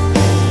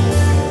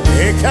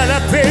et qu'à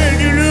l'appel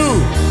du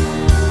loup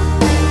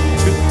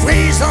tu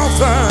brises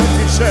enfin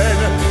tes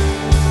chaînes.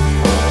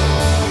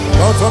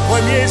 Quand ton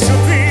premier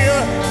soupir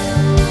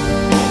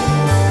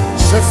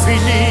se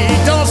finit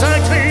dans un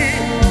cri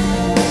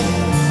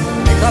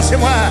et quand c'est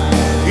moi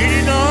qui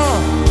dis non,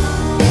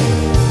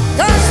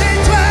 quand c'est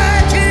toi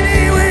qui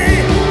dis oui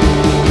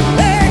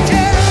et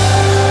que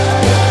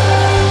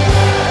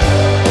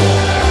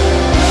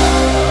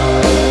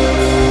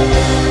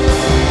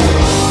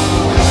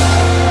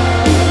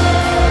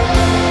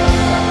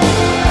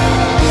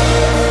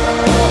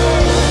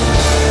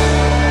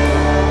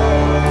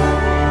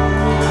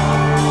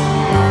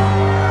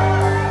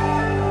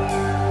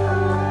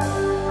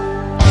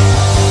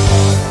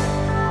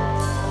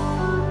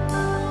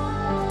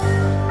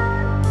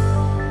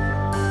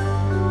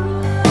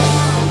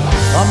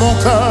mon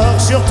corps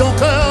sur ton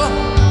corps,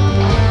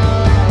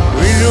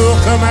 oui lourd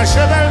comme un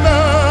cheval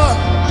mort,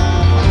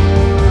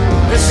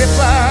 ne sait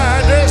pas,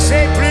 ne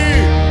sait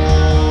plus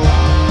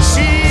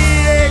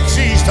s'il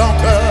existe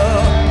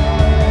encore.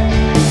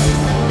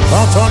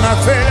 Quand on a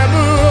fait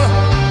l'amour,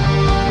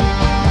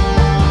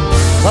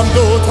 comme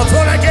d'autres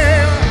pour la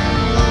guerre,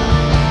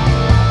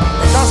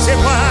 et quand c'est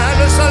moi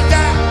le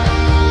soldat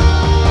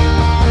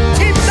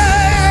qui meurt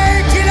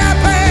et qui la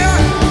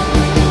perd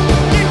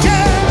du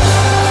cœur.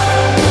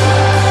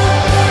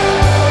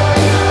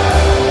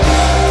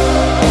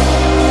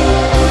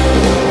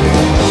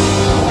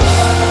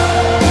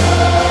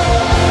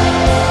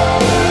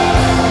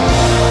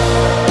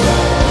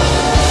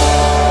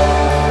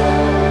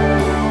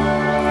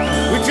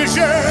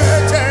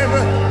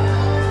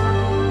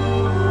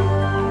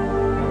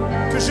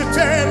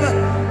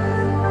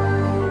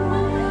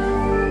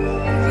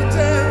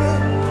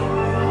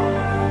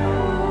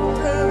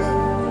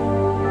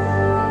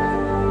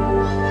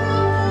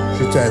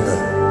 Je t'aime.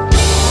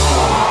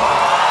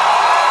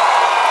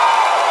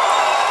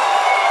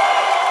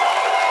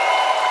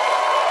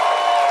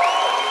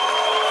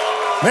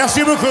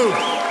 Merci beaucoup.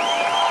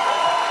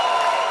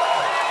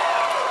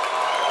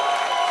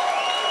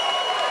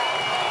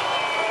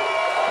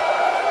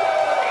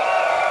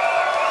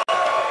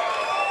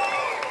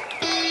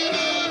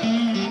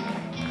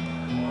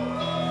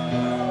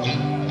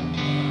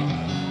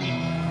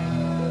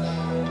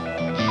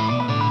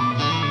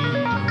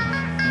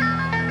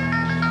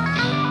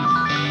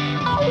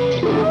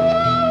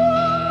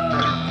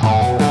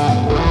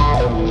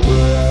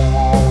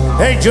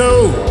 Hey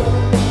Joe,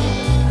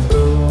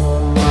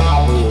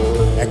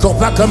 elle court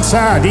pas comme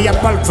ça, dis y a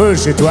pas le feu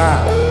chez toi.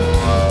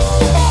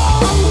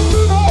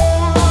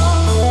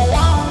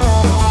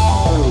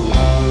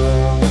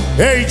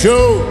 Hey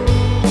Joe,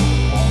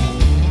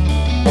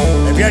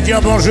 viens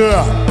dire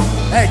bonjour,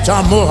 hey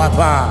t'en mourras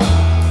pas.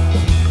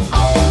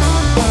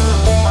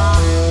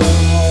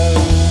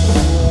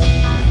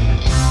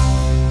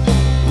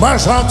 Moi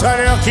je rentre à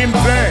l'heure qui me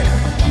plaît.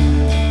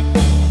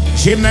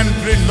 J'ai même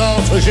plus de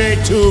montre, j'ai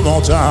tout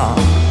mon temps.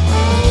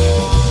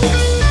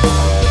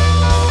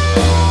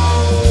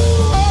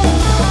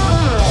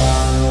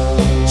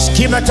 Ce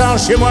qui m'attend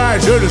chez moi,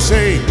 je le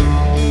sais.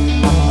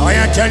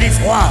 Rien qu'un lit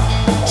froid,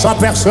 sans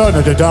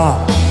personne dedans.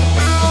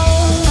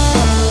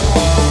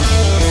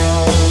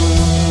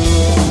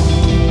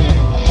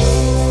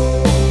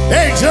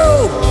 Hey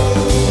Joe,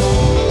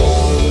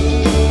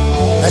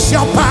 si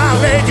on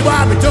parlait, dis-moi,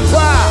 mais de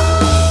quoi?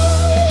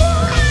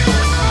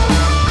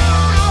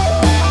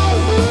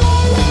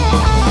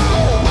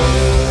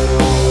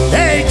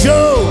 Hey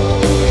Joe,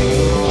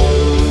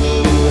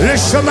 le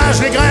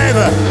chômage, les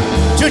grèves,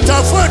 tu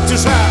t'en fous de tout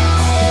ça?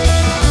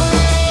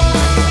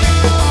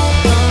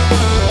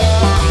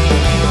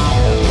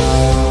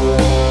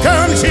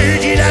 Comme tu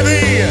dis la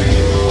vie,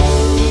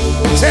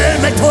 c'est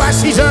le métro à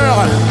 6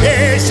 heures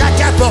et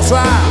chacun pour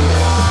soi.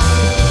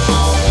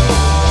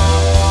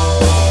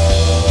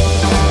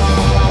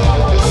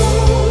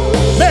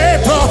 Mais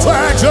pour toi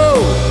Joe,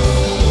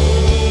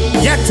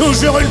 y a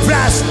toujours une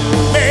place,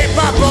 mais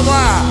pas pour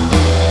moi.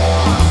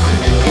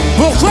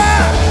 Pourquoi?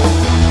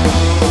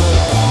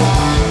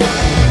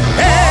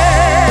 Hey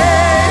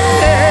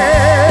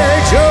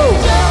Joe,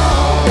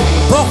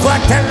 pourquoi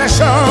t'as la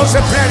chance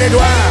plein les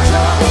doigts?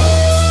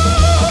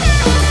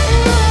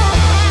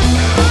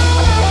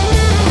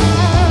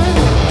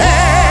 Hey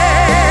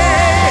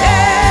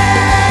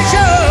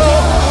Joe,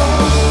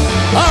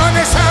 on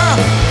descend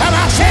à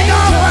marcher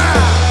dans moi.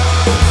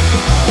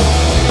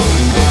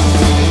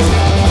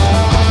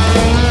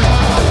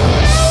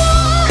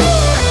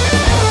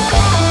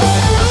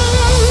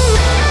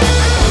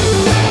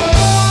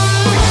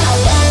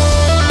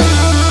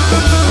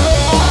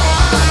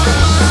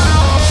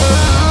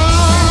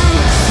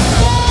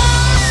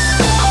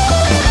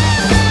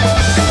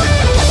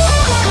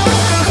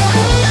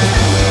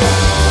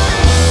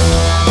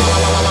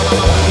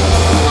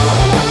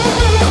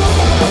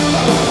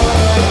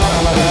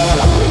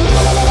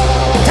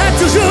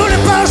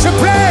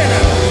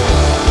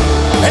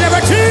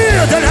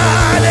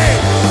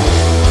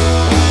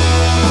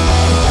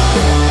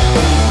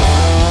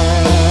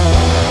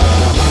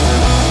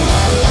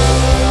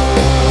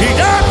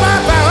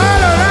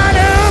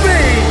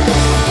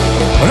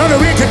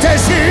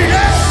 États-Unis.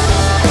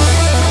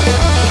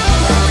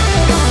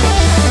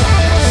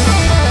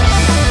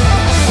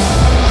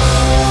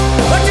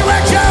 Oh, tu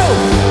vois Joe,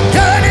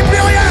 Joe n'est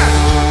plus rien.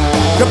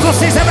 Que pour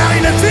ses avaries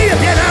une fille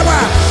bien à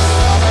voir.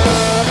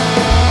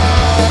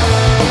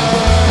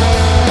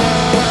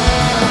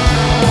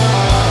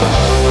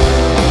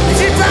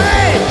 Il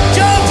paraît,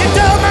 Joe, tu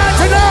dors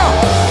maintenant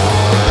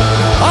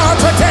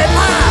entre tes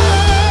bras.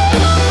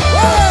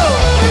 Oh.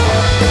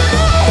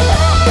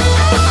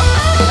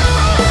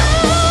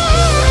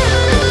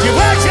 Tu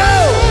vois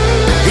Joe,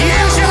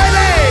 hier j'ai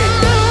rêvé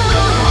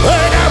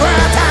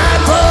d'avoir ta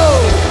peau.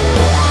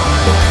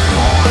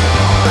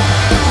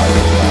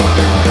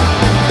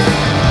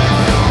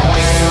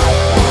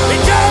 Mais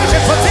Joe, je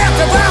préfère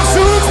te voir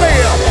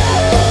souffrir.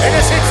 Et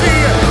de cette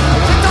fille,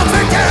 je t'en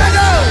fais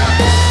cadeau.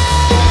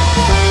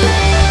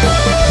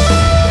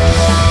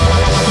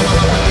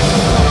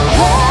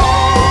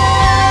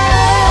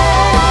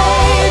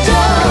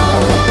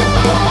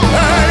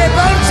 Allez,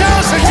 bonne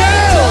chance,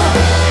 Joe.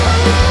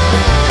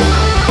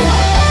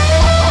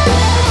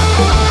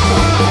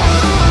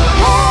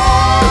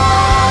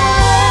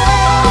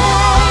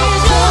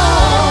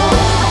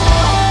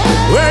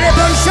 Allez,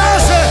 bonne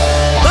chance,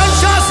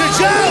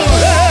 Joe.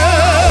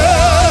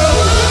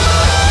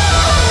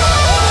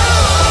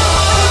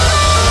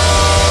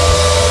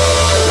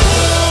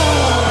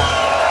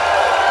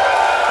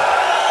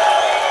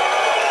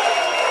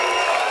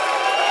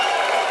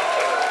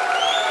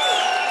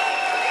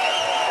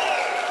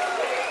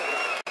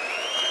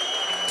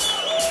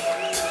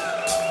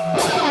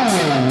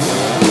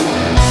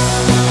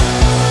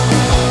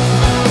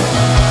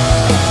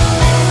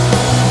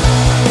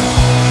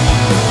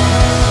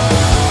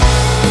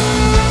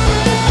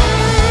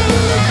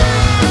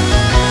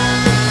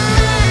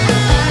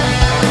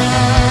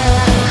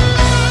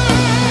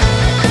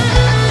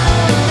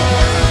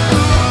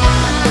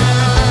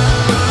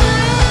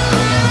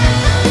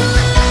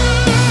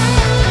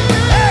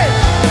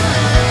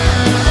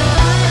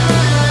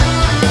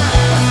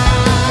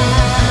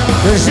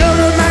 Le jour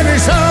de ma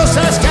naissance,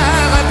 un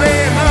scarabée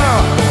est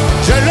mort.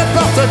 Je le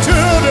porte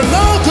autour de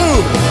mon cou.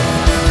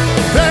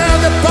 Fleur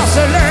de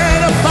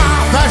porcelaine,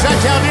 parfage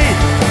interdit.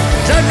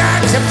 Je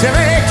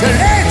n'accepterai que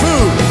les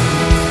fous.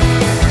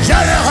 Je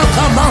ne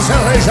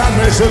recommencerai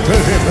jamais ce que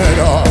j'ai fait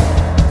là.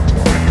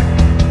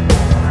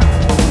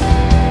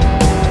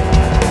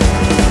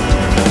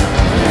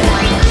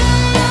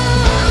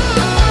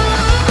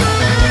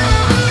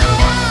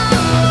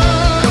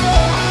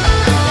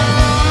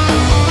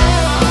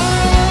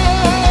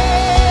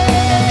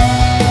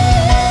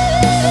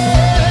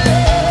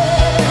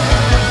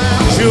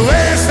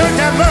 Jouer ce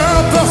gamin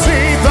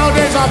poursuivant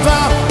des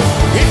enfants,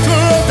 il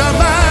court dans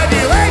ma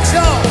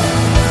direction.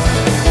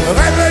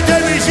 Rêve de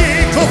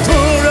musique aux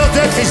couleurs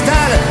de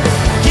cristal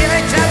qui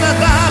réclame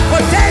ma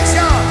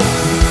protection.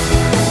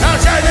 Non,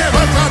 je ne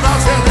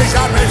recommencerai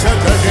jamais ce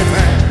que j'ai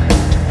fait.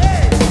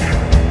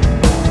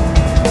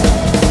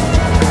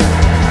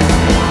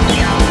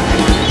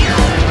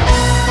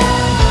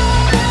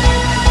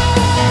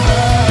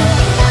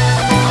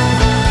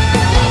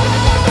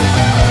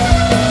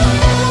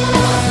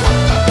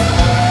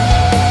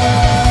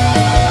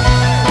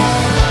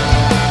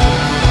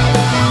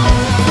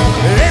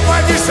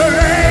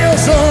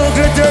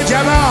 De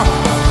diamants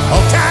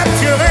ont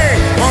capturé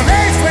mon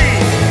esprit.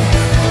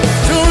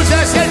 Sous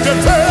un ciel de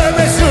feu,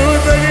 mes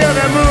souvenirs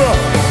d'amour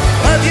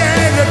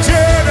reviennent le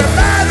Dieu de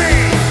ma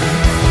vie.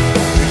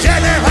 Je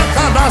ne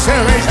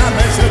recommencerai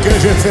jamais ce que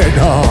j'ai fait,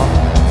 non.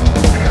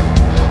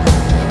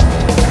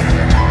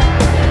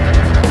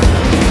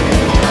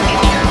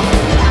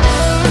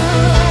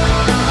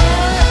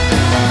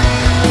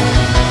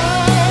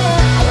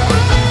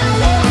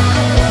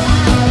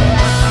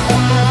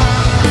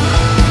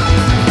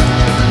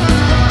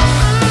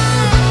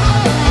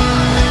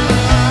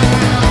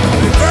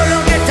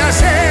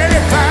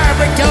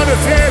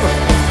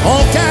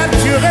 Ont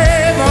capturé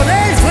mon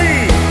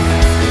esprit.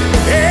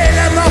 Et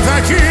la mort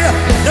vaincue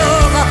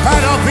n'aura pas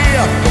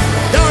d'empire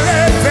dans le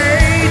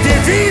pays des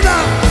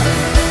vivants.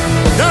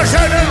 Non,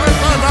 je ne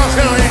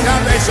recommencerai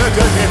jamais ce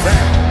que j'ai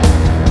fait.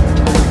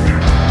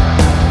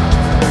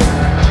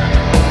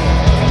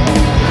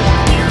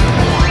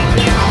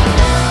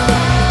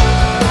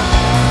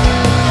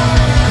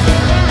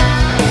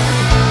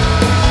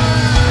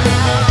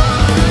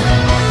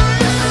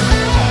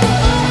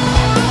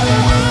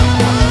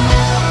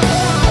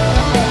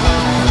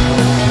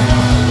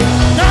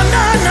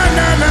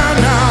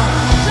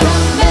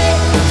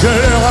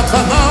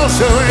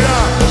 Recommencerai là.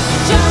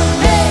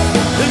 Jamais.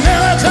 Je ne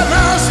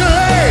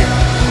recommencerai.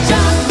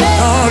 Jamais.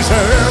 Non, je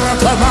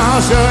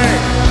recommencerai.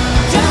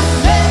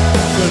 Jamais.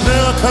 Je ne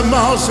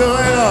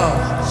recommencerai là.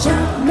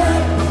 Jamais.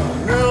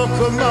 Je ne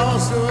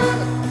recommencerai.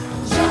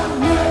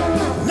 Jamais.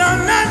 Non,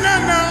 non, non,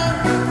 non.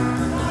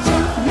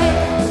 Jamais.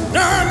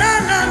 Non, non,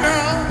 non,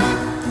 non.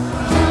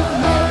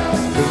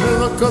 Jamais. Je ne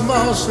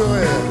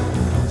recommencerai.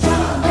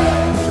 Jamais.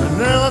 Je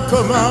ne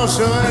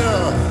recommencerai là.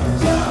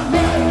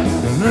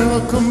 Je ne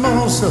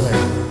recommencerai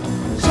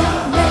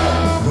jamais.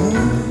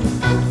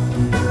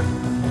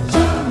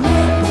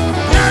 Jamais.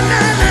 Non,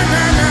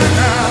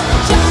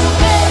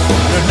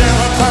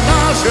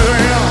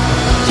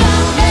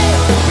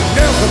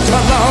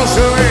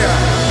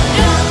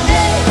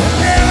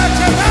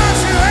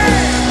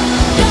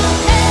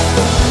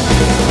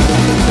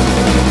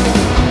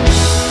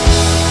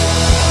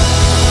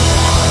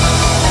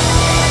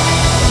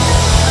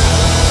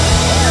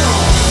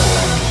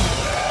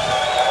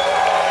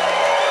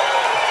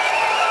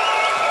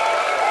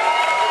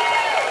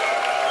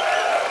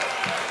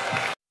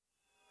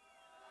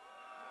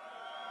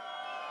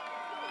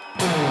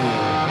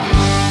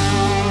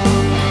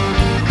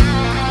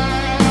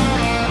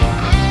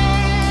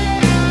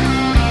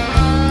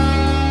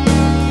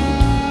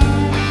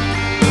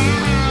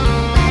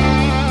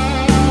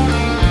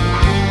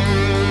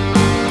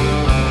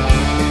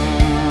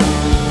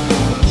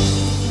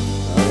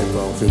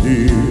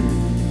 Du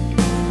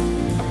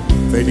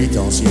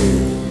pénitencier,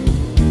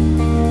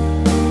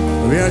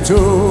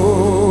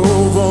 bientôt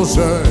vont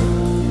se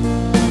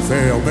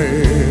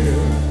fermer.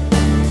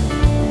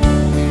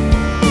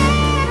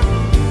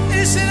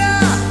 Et c'est là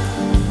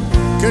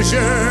que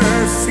je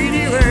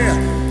finirai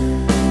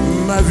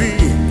ma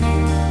vie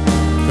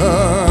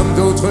comme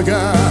d'autres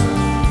gars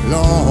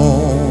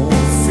l'ont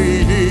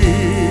fini.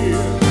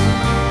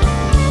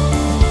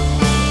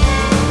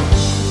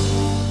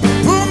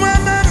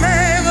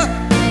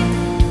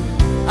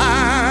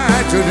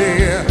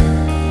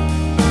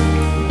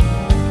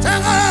 Ta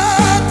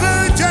robe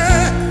de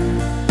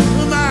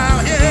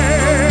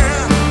mariée.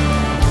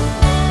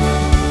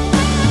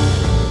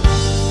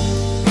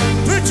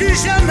 Peux-tu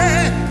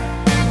jamais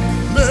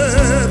me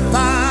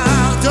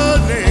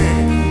pardonner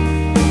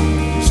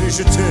si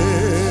je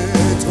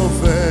t'ai trop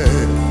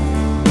fait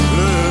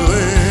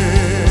pleurer?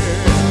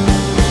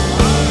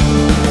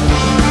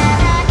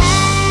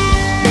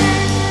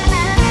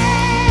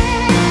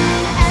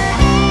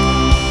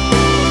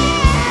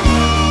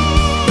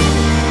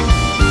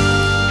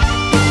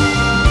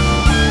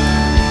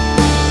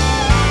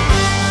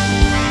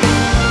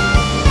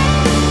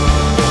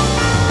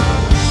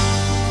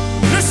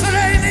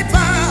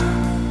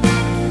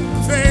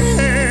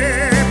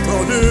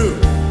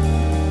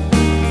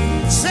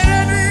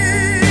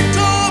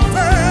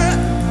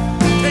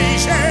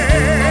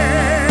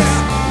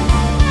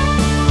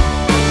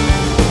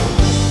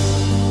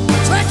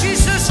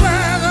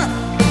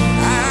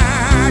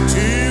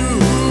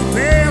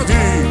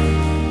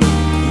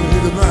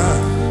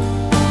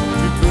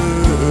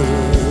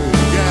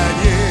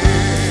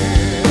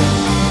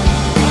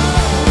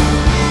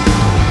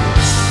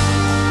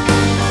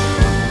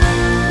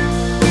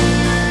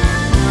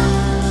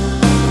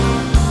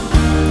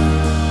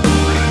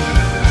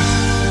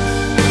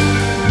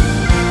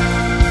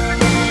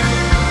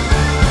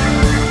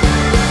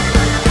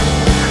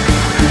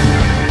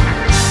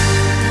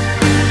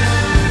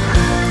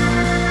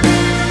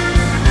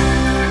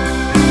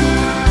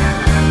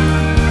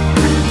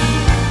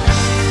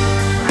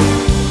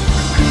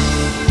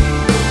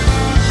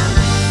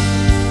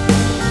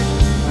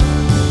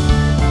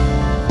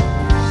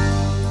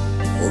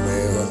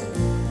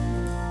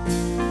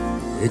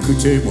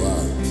 Écoutez-moi,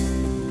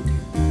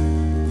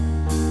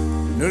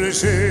 ne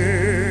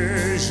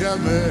laissez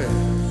jamais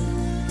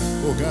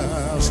au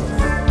garçon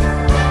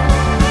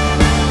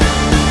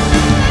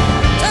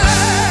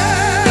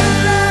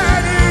la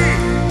nuit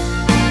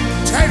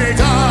traîner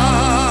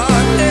dans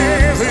les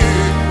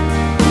rues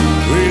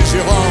où ils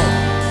iront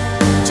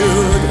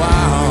tout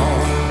droit en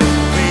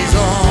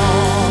prison.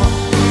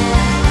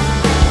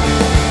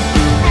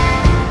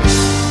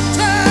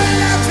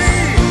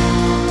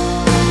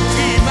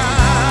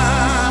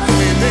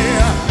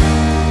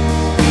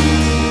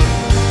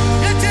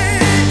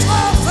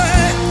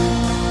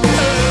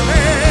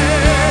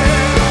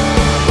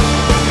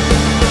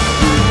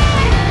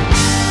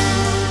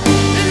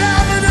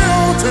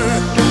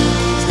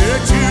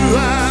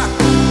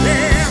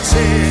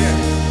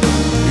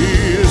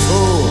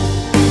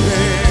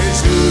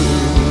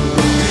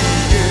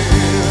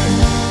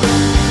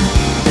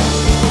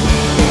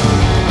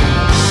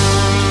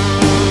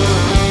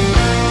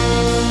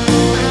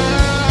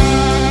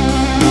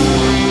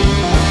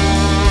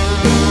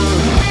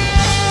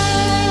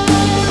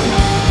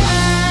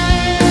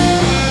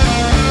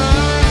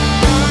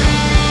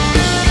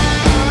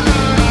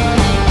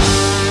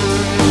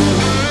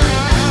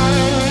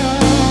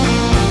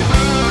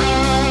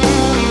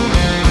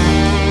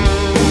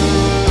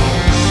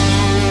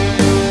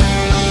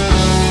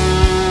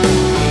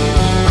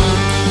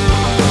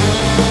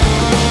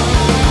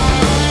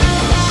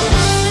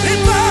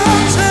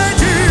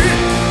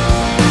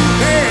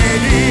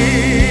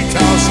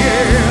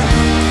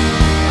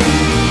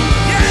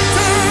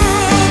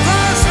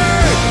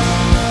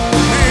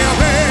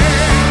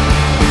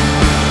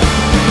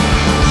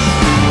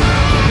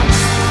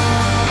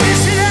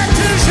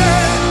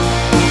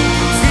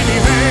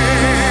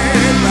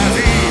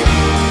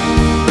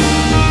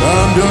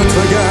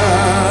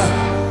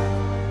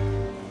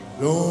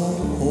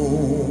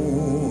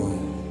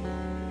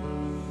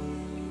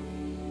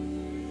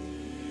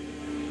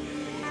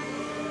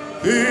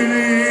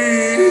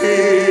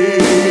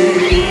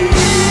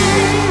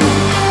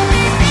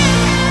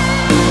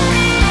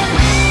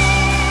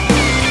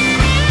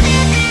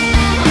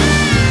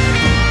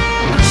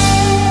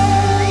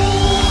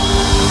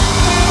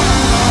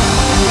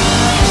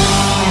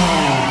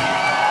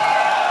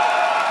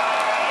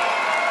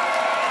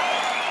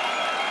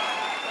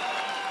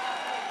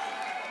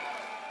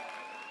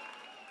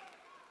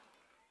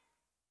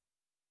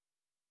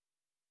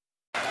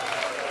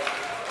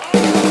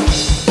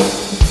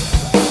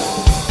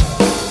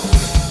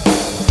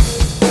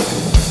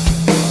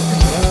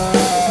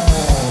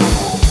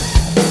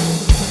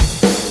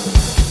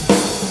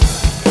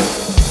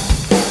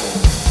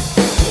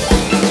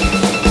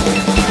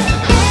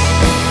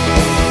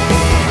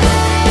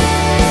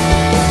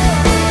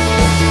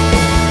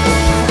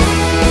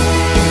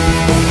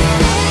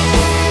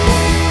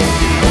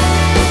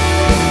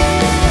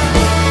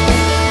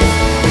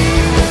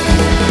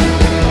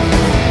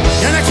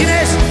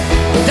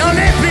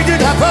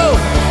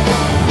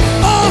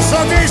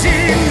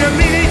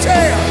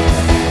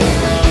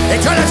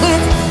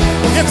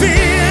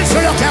 défilent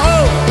sur leurs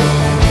carreaux,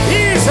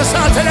 ils se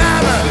sentent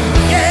l'âme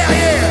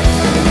guerrière.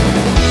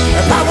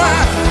 Pas moi,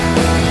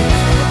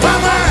 pas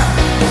moi,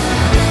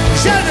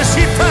 je ne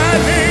suis pas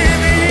né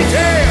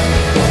militaire.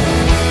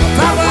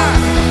 Pas moi,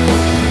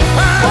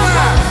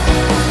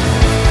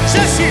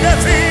 je suis le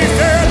fils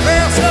de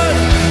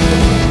personne.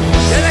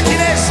 Il y en a qui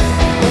laissent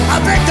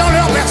avec dans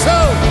leur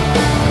berceau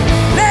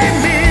les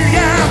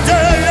milliards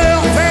de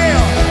leur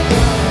père.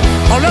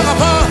 On leur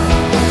apprend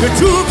que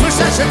tout peut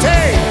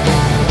s'acheter,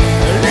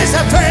 les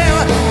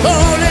affaires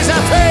ont les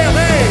affaires.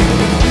 Mais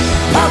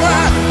pas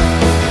moi,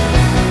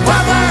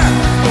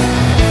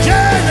 je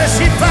ne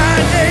suis pas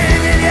né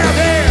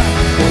milliardaire.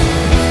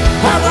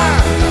 Pas moi,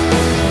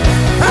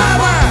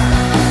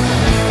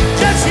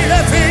 je suis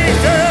le fils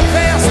de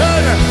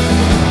personne.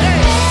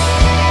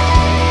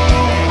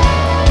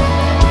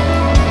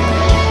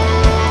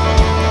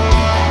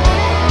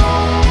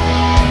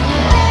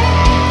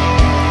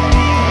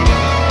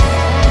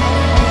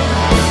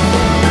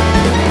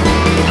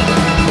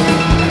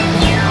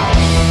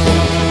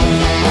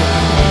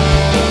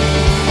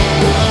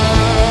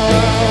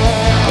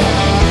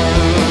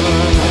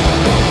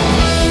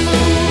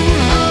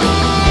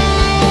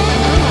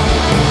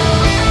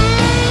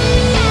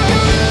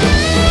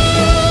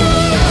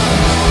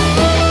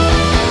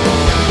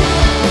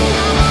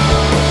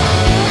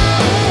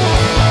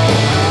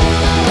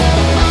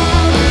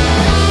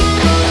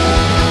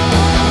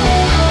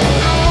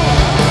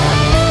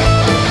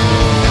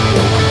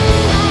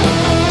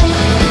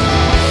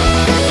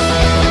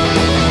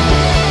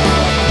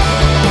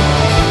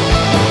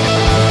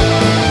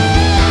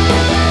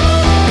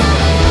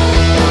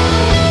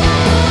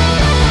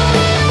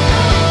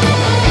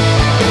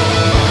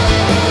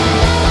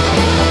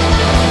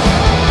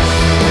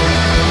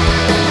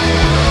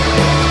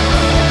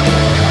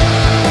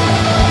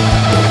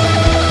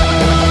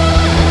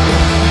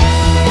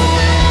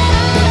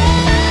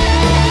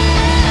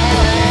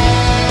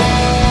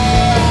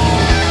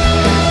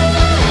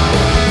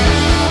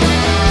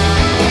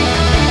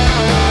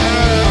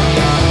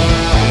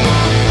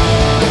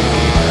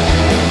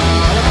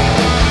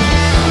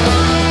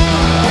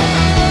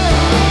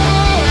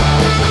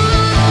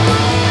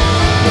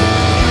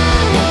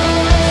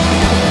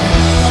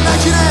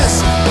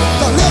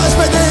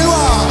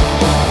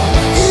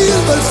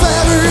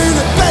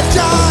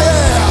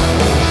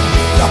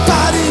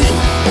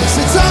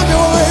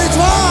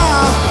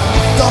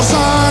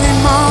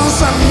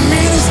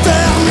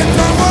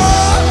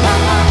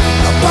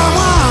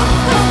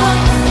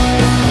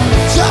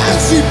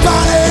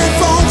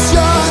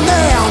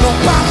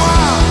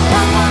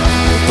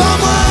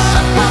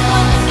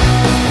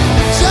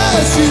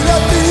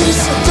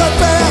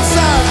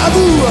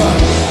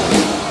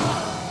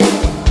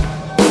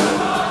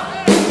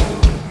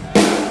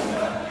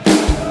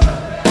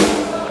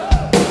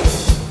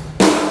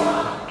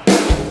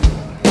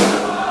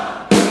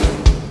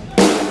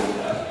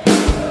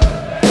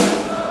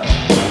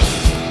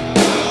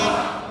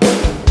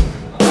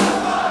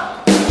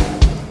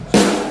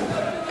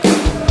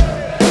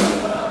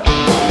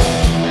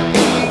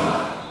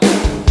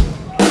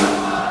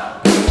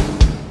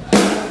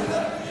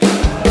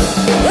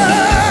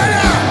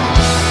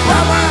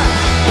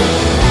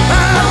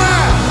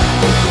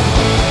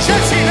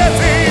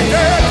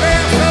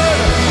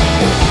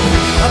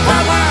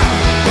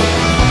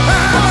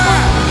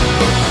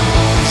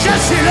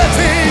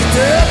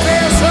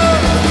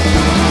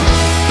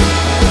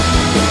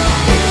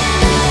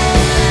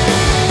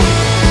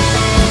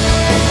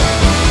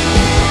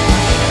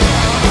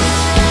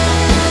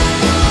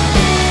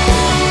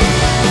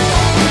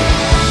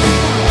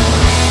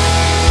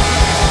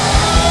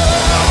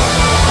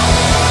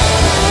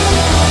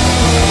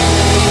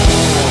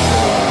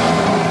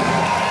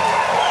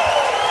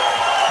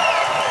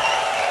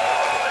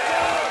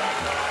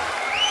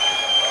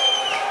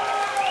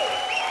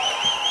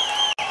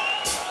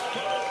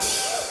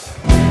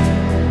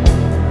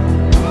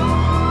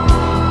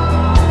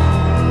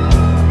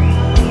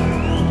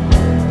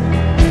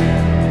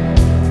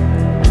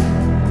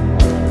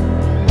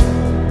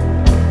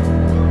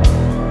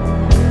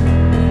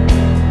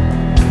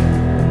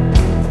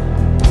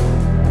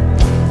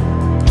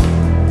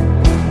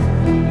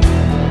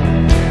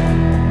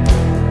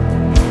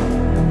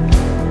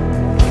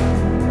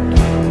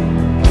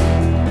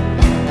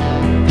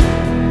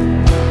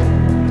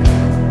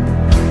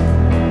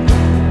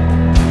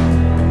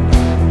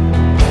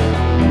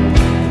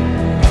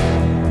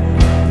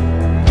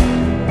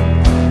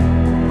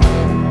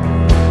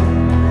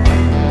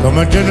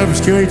 Comme de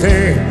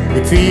l'obscurité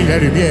et puis la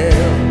lumière,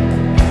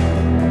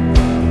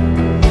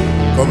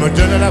 comme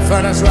donne la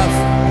faim la soif,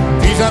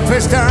 puis un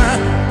festin,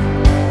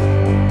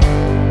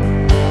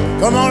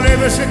 comme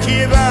enlève ce qui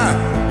est bas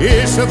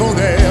et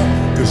secondaire,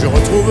 que je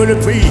retrouve le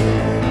prix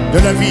de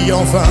la vie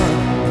enfin,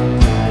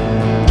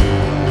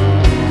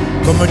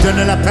 comme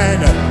donne la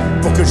peine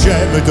pour que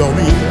j'aime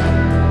dormir,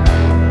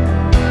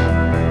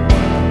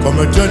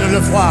 comme donne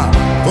le froid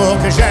pour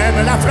que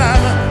j'aime la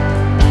flamme,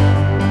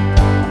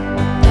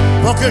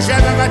 pour que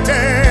j'aime ma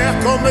terre,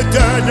 qu'on me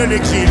donne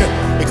l'exil.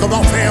 Et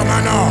comment faire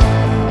maintenant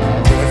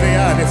pour rêver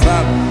à des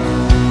femmes?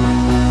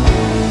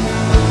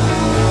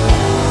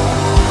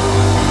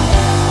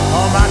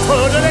 On m'a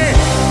trop donné,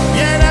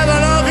 bien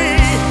avant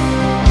l'envie.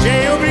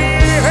 J'ai oublié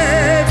les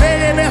rêves et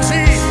les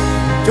merci.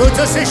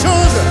 Toutes ces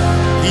choses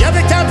qui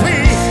avaient un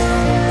prix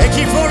et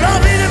qui font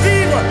l'envie de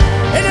vivre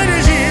et le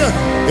désir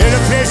et le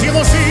plaisir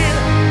aussi.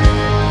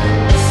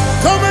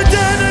 Qu'on me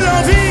donne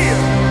l'envie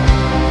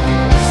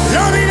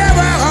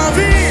d'avoir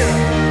envie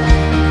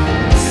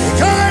et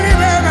qu'on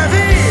rallume ma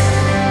vie.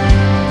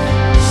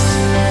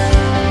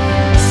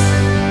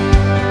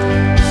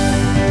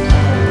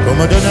 Qu'on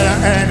me donne la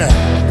haine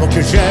pour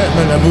que j'aime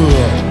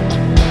l'amour,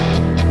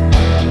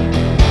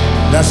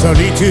 la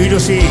solitude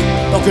aussi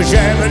pour que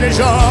j'aime les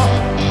gens,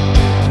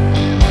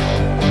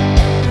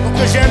 pour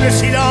que j'aime le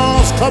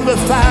silence comme me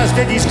fasse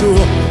des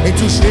discours et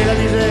toucher la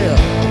misère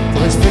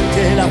pour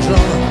respecter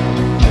l'argent.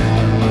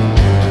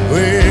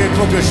 Oui,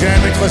 pour que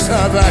j'aime être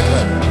sans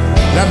vaincre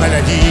la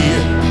maladie.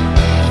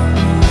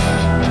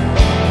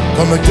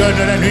 Qu'on me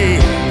donne la nuit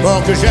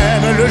pour que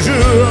j'aime le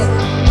jour.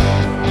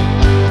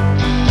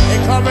 Et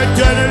qu'on me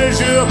donne le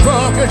jour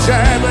pour que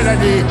j'aime la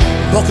nuit.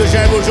 Pour que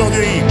j'aime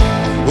aujourd'hui,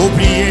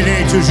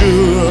 oubliez-les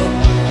toujours.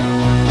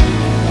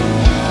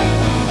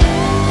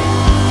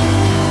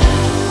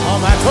 On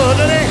m'a trop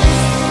donné,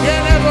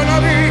 bien avant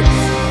l'envie.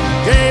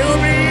 J'ai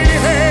oublié les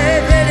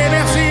rêves et les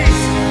merci.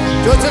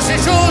 Toutes ces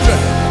choses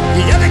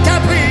qui avaient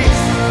un prix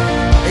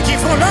et qui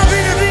font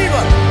l'envie de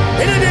vivre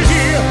et le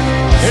désir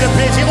et le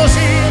plaisir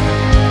aussi.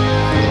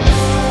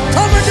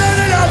 Qu'on me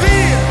donne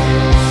l'envie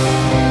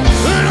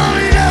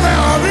d'avoir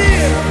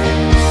envie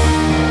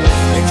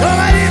et qu'on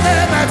rallume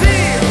ma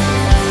vie.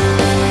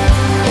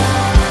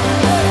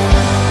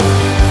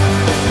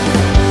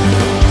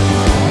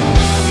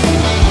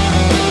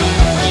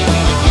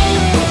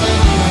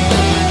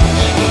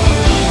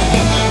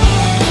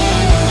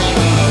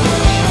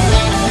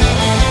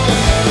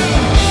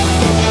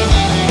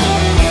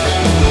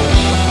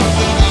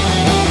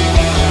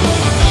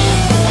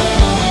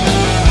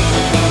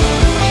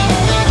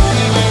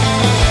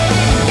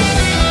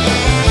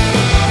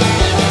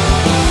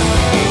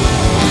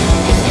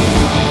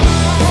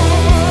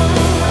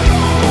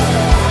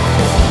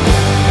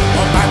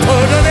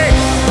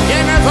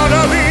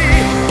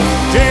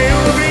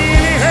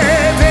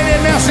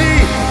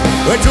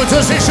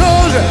 Toutes ces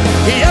choses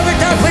qui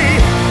avaient un prix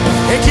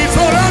et qui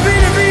font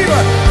l'envie de vivre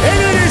et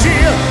le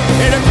désir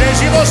et le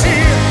plaisir aussi.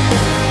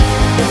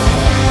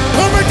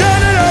 On me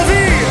donne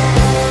l'envie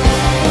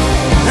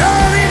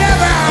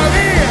d'avoir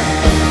envie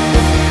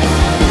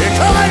et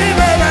qu'on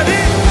rallume ma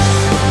vie.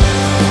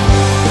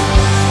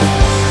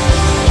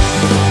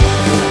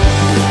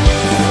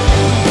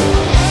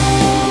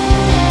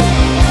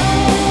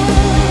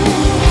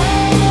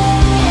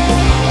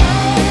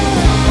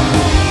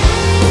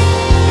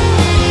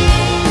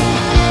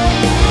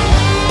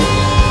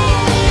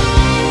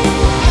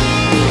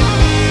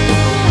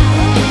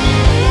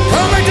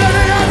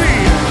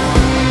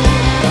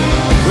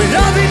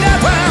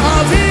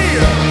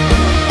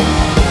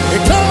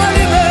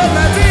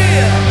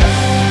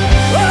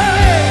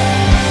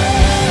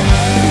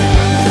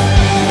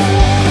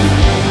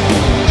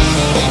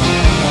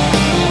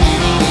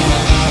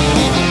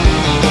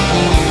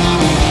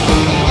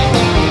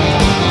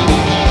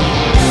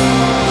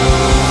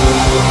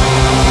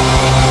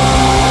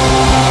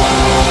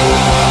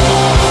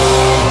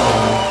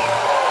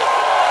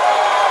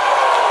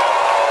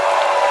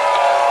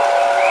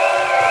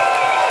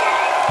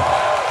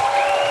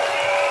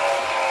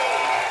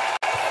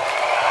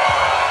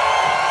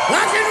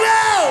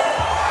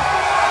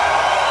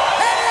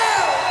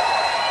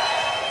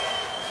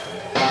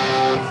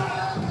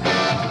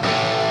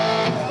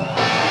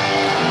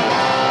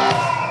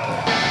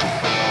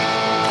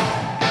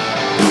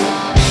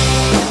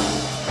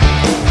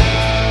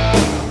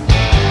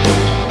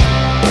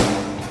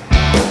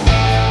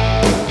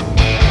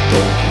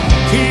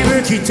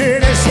 Quitter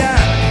les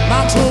siens,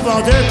 marche au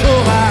vent de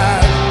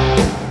courage.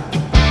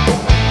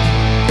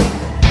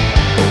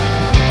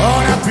 On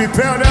n'a plus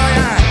peur de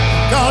rien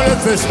quand le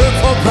feu se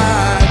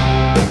propage.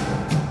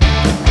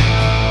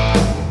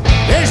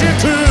 Et je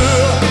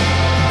cours,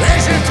 et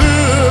je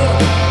cours,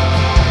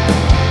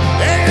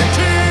 et je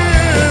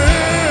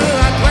cours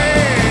après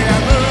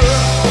l'amour.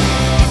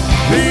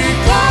 Plus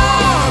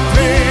grand,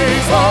 plus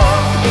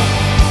fort,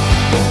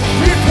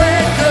 plus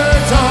près de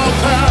ton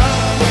corps.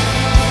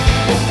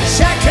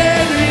 Chaque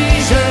nuit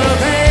je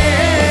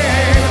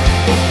rêve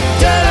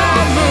de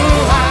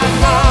l'amour à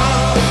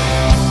mort.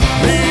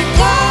 Plus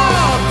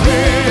grand,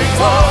 plus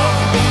fort,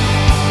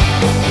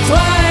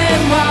 toi et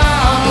moi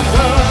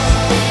encore.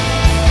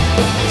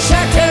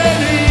 Chaque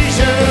nuit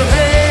je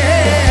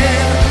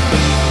rêve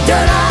de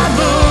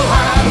l'amour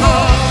à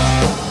mort.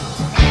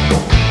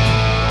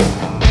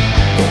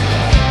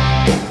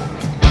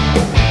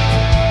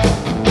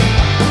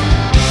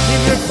 Qui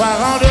peut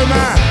croire en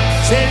demain,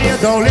 c'est lire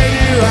dans les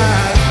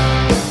nuages.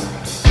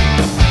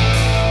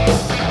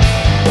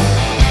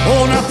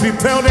 On n'a plus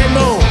peur des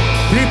mots,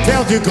 plus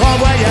peur du grand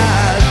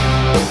voyage.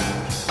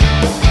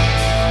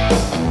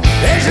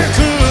 Et je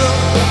cours,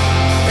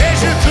 et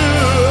je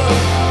cours,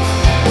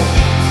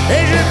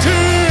 et je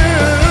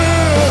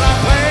cours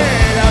après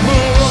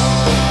l'amour.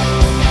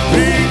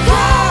 Plus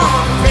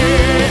grand,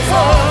 plus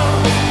fort,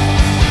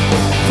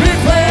 plus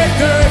près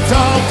de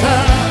ton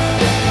cœur.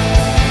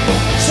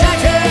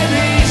 Chaque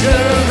nuit je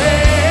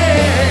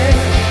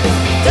rêve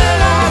de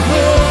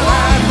l'amour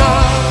à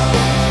mort.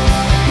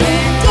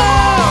 Plus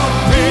grand,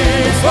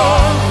 plus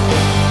fort,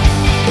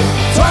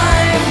 toi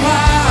et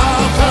moi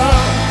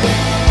encore.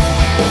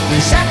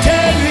 Chaque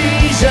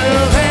nuit je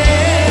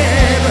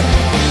rêve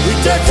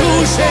de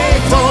toucher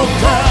ton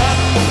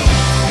corps.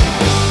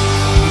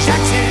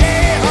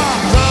 J'accélère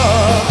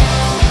encore,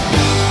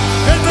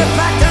 je ne veux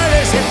pas te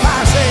laisser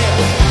passer.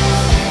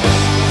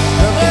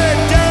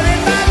 Redonner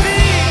ma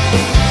vie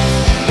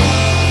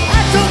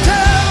à ton cœur.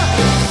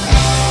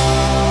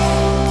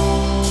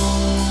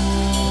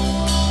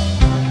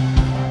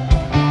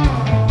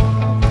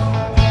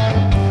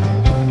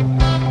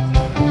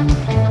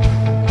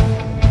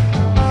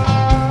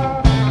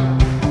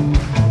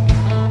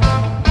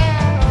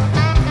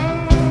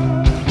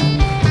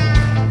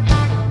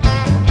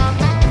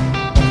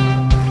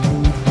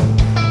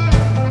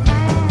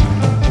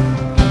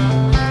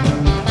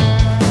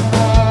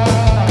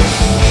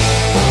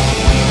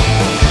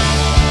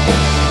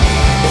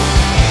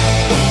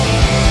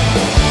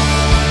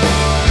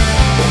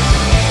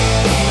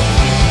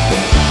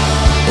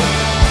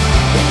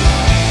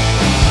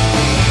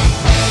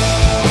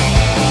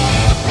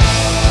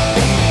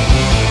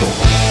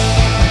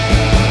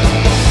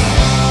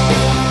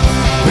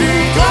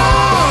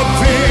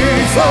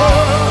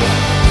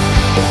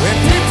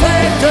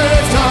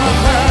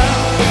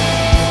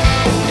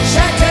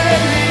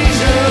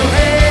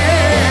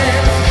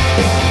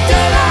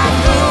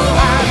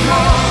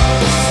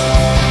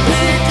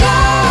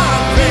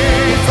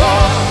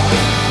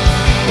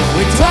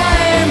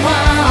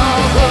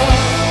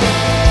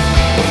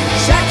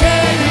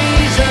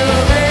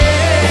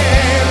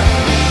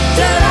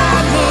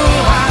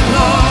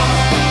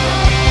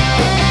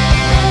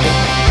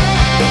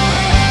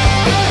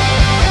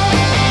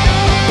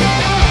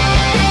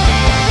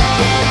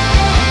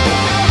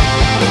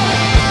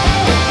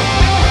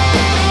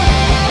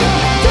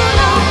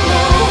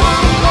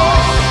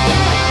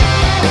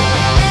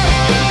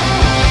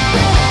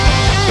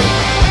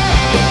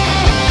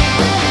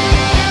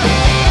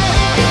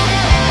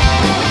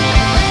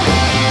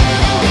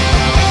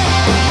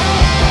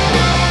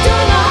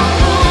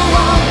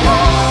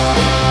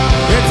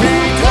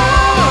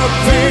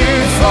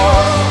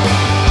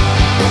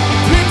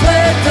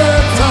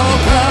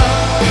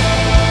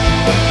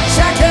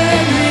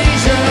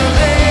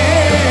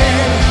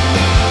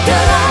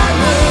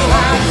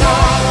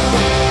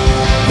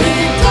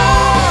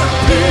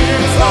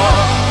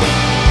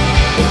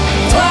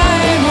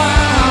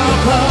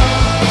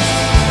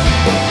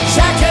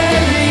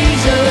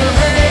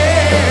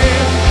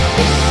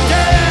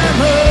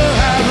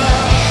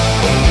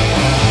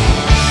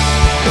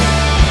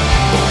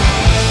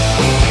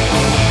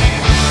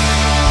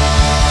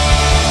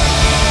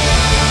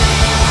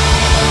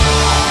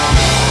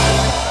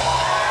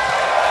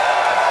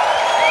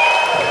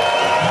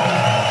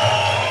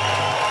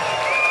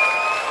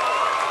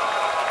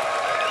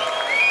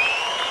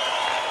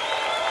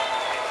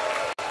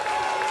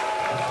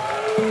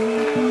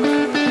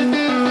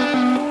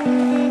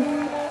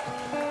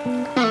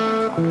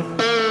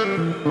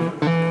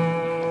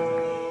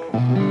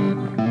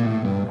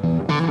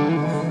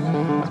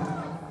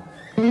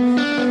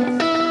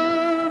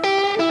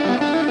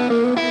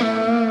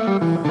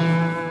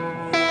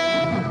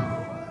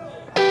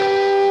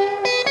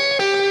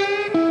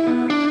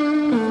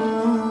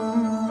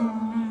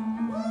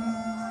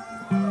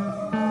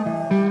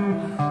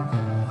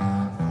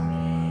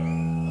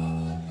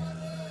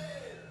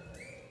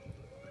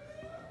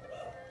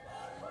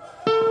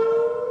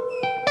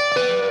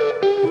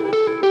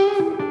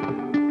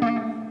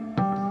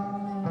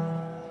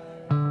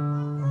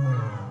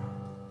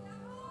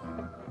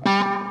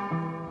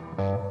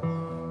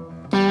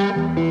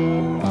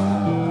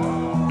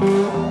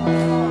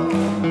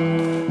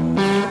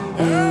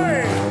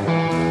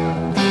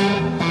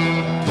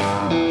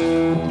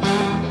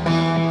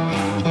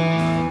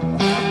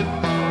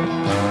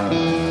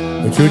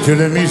 Toute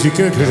la musique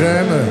que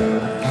j'aime,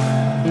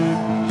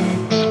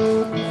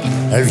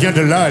 elle vient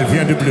de là, elle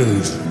vient du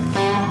blues.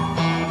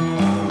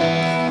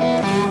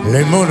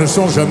 Les mots ne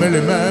sont jamais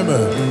les mêmes,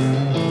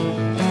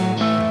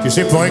 tu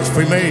sais, pour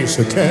exprimer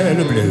ce qu'est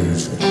le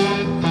blues.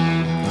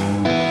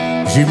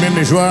 J'y mets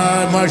mes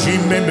joies, moi j'y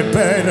mets mes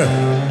peines,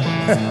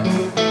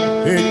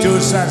 et tout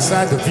ça,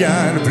 ça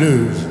devient le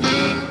blues.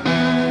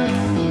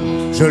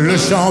 Je le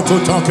chante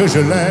autant que je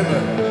l'aime,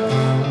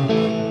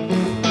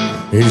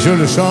 et je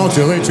le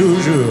chanterai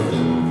toujours.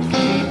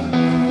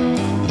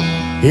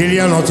 Il y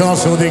a longtemps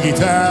sur des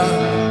guitares,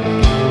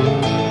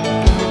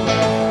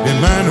 les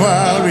mains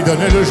noires lui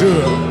donnaient le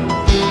jour,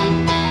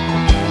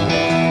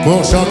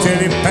 pour chanter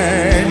les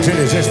peines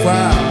et les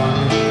espoirs,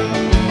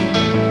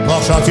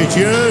 pour chanter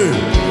Dieu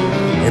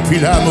et puis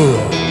l'amour.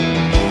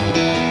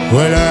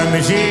 Ouais, la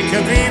musique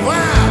vivra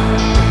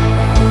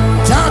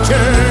tant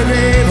que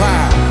vivra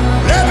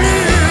le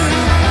blues.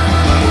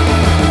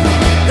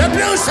 Le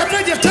blues, ça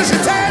veut dire que je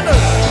t'aime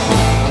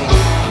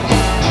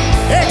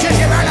et que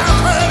j'ai mal à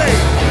crever.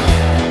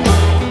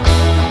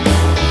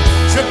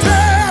 Je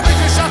pleure mais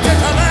je chante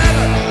quand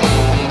même.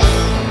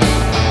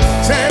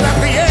 C'est ma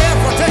prière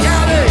pour te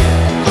garder.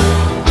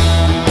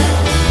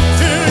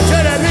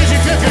 Toute la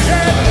musique que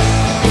j'aime,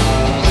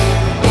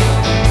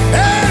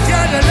 elle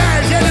vient de là,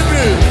 elle vient du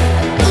blues.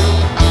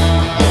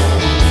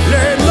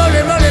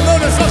 Les mots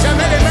ne sont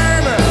jamais les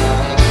mêmes.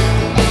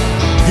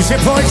 Tu sais,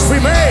 pour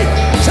exprimer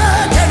ce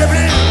qu'est le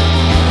blues.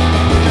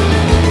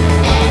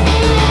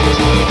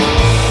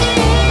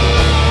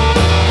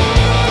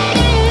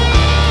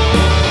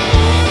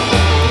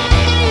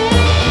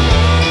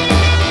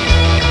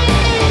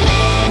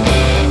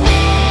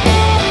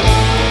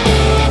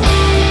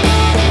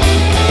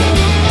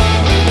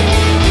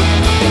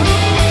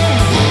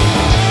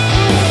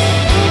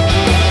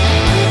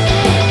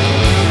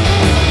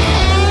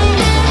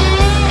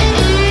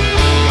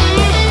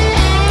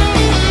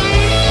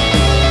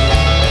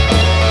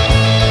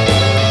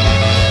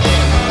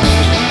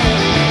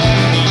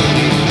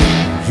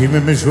 J'y mets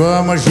mes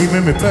joies, moi j'y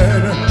mets mes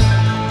peines.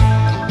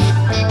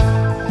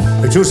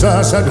 Et tout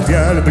ça, ça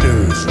devient le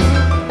blues.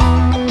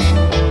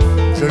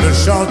 Je le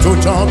chante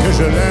autant que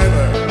je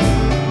l'aime.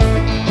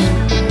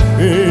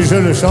 Et je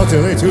le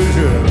chanterai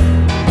toujours.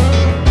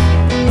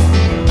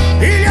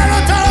 Il y a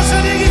longtemps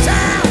sur des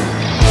guitares,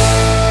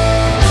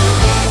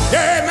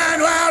 des mains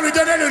noires lui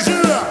donnaient le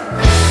jour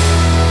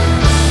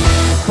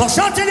pour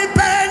chanter les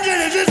peines et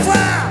les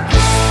espoirs,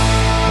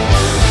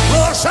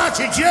 pour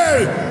chanter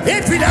Dieu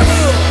et puis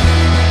l'amour.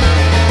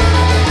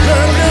 Le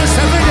blues,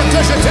 ça veut dire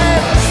que je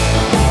t'aime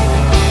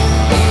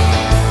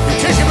et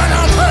que j'ai mal à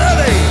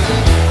crever.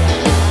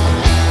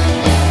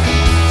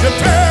 Je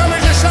pleure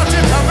mais je chante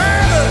quand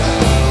même.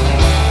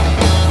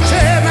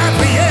 C'est ma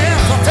prière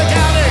pour te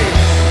garder.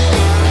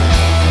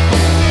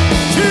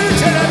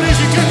 Toute la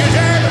musique que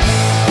j'aime,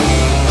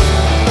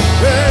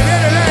 elle vient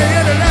de là, elle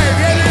vient de là, elle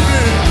vient du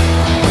blues.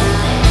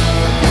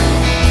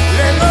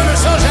 Les mots ne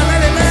sont jamais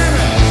les mêmes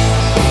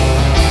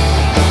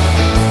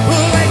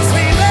pour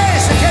exprimer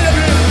ce qu'est le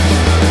blues.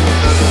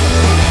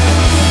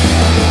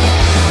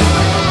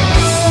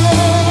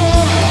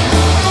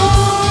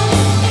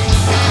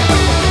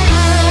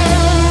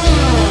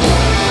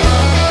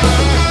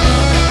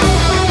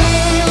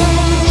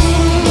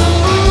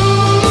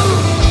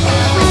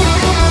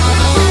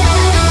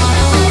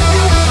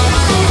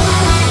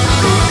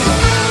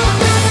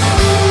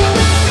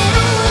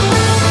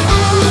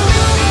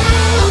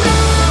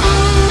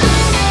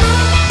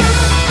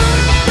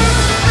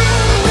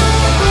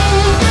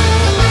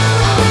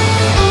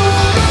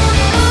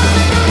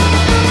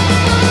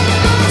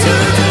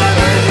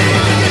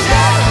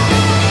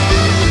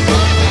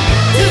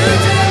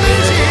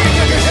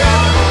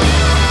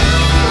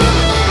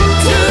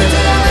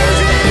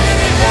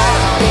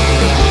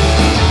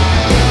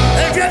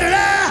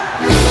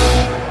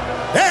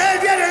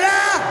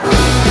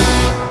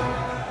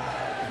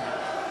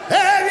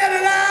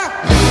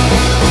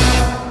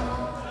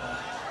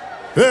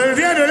 Elle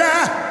vient de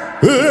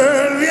là.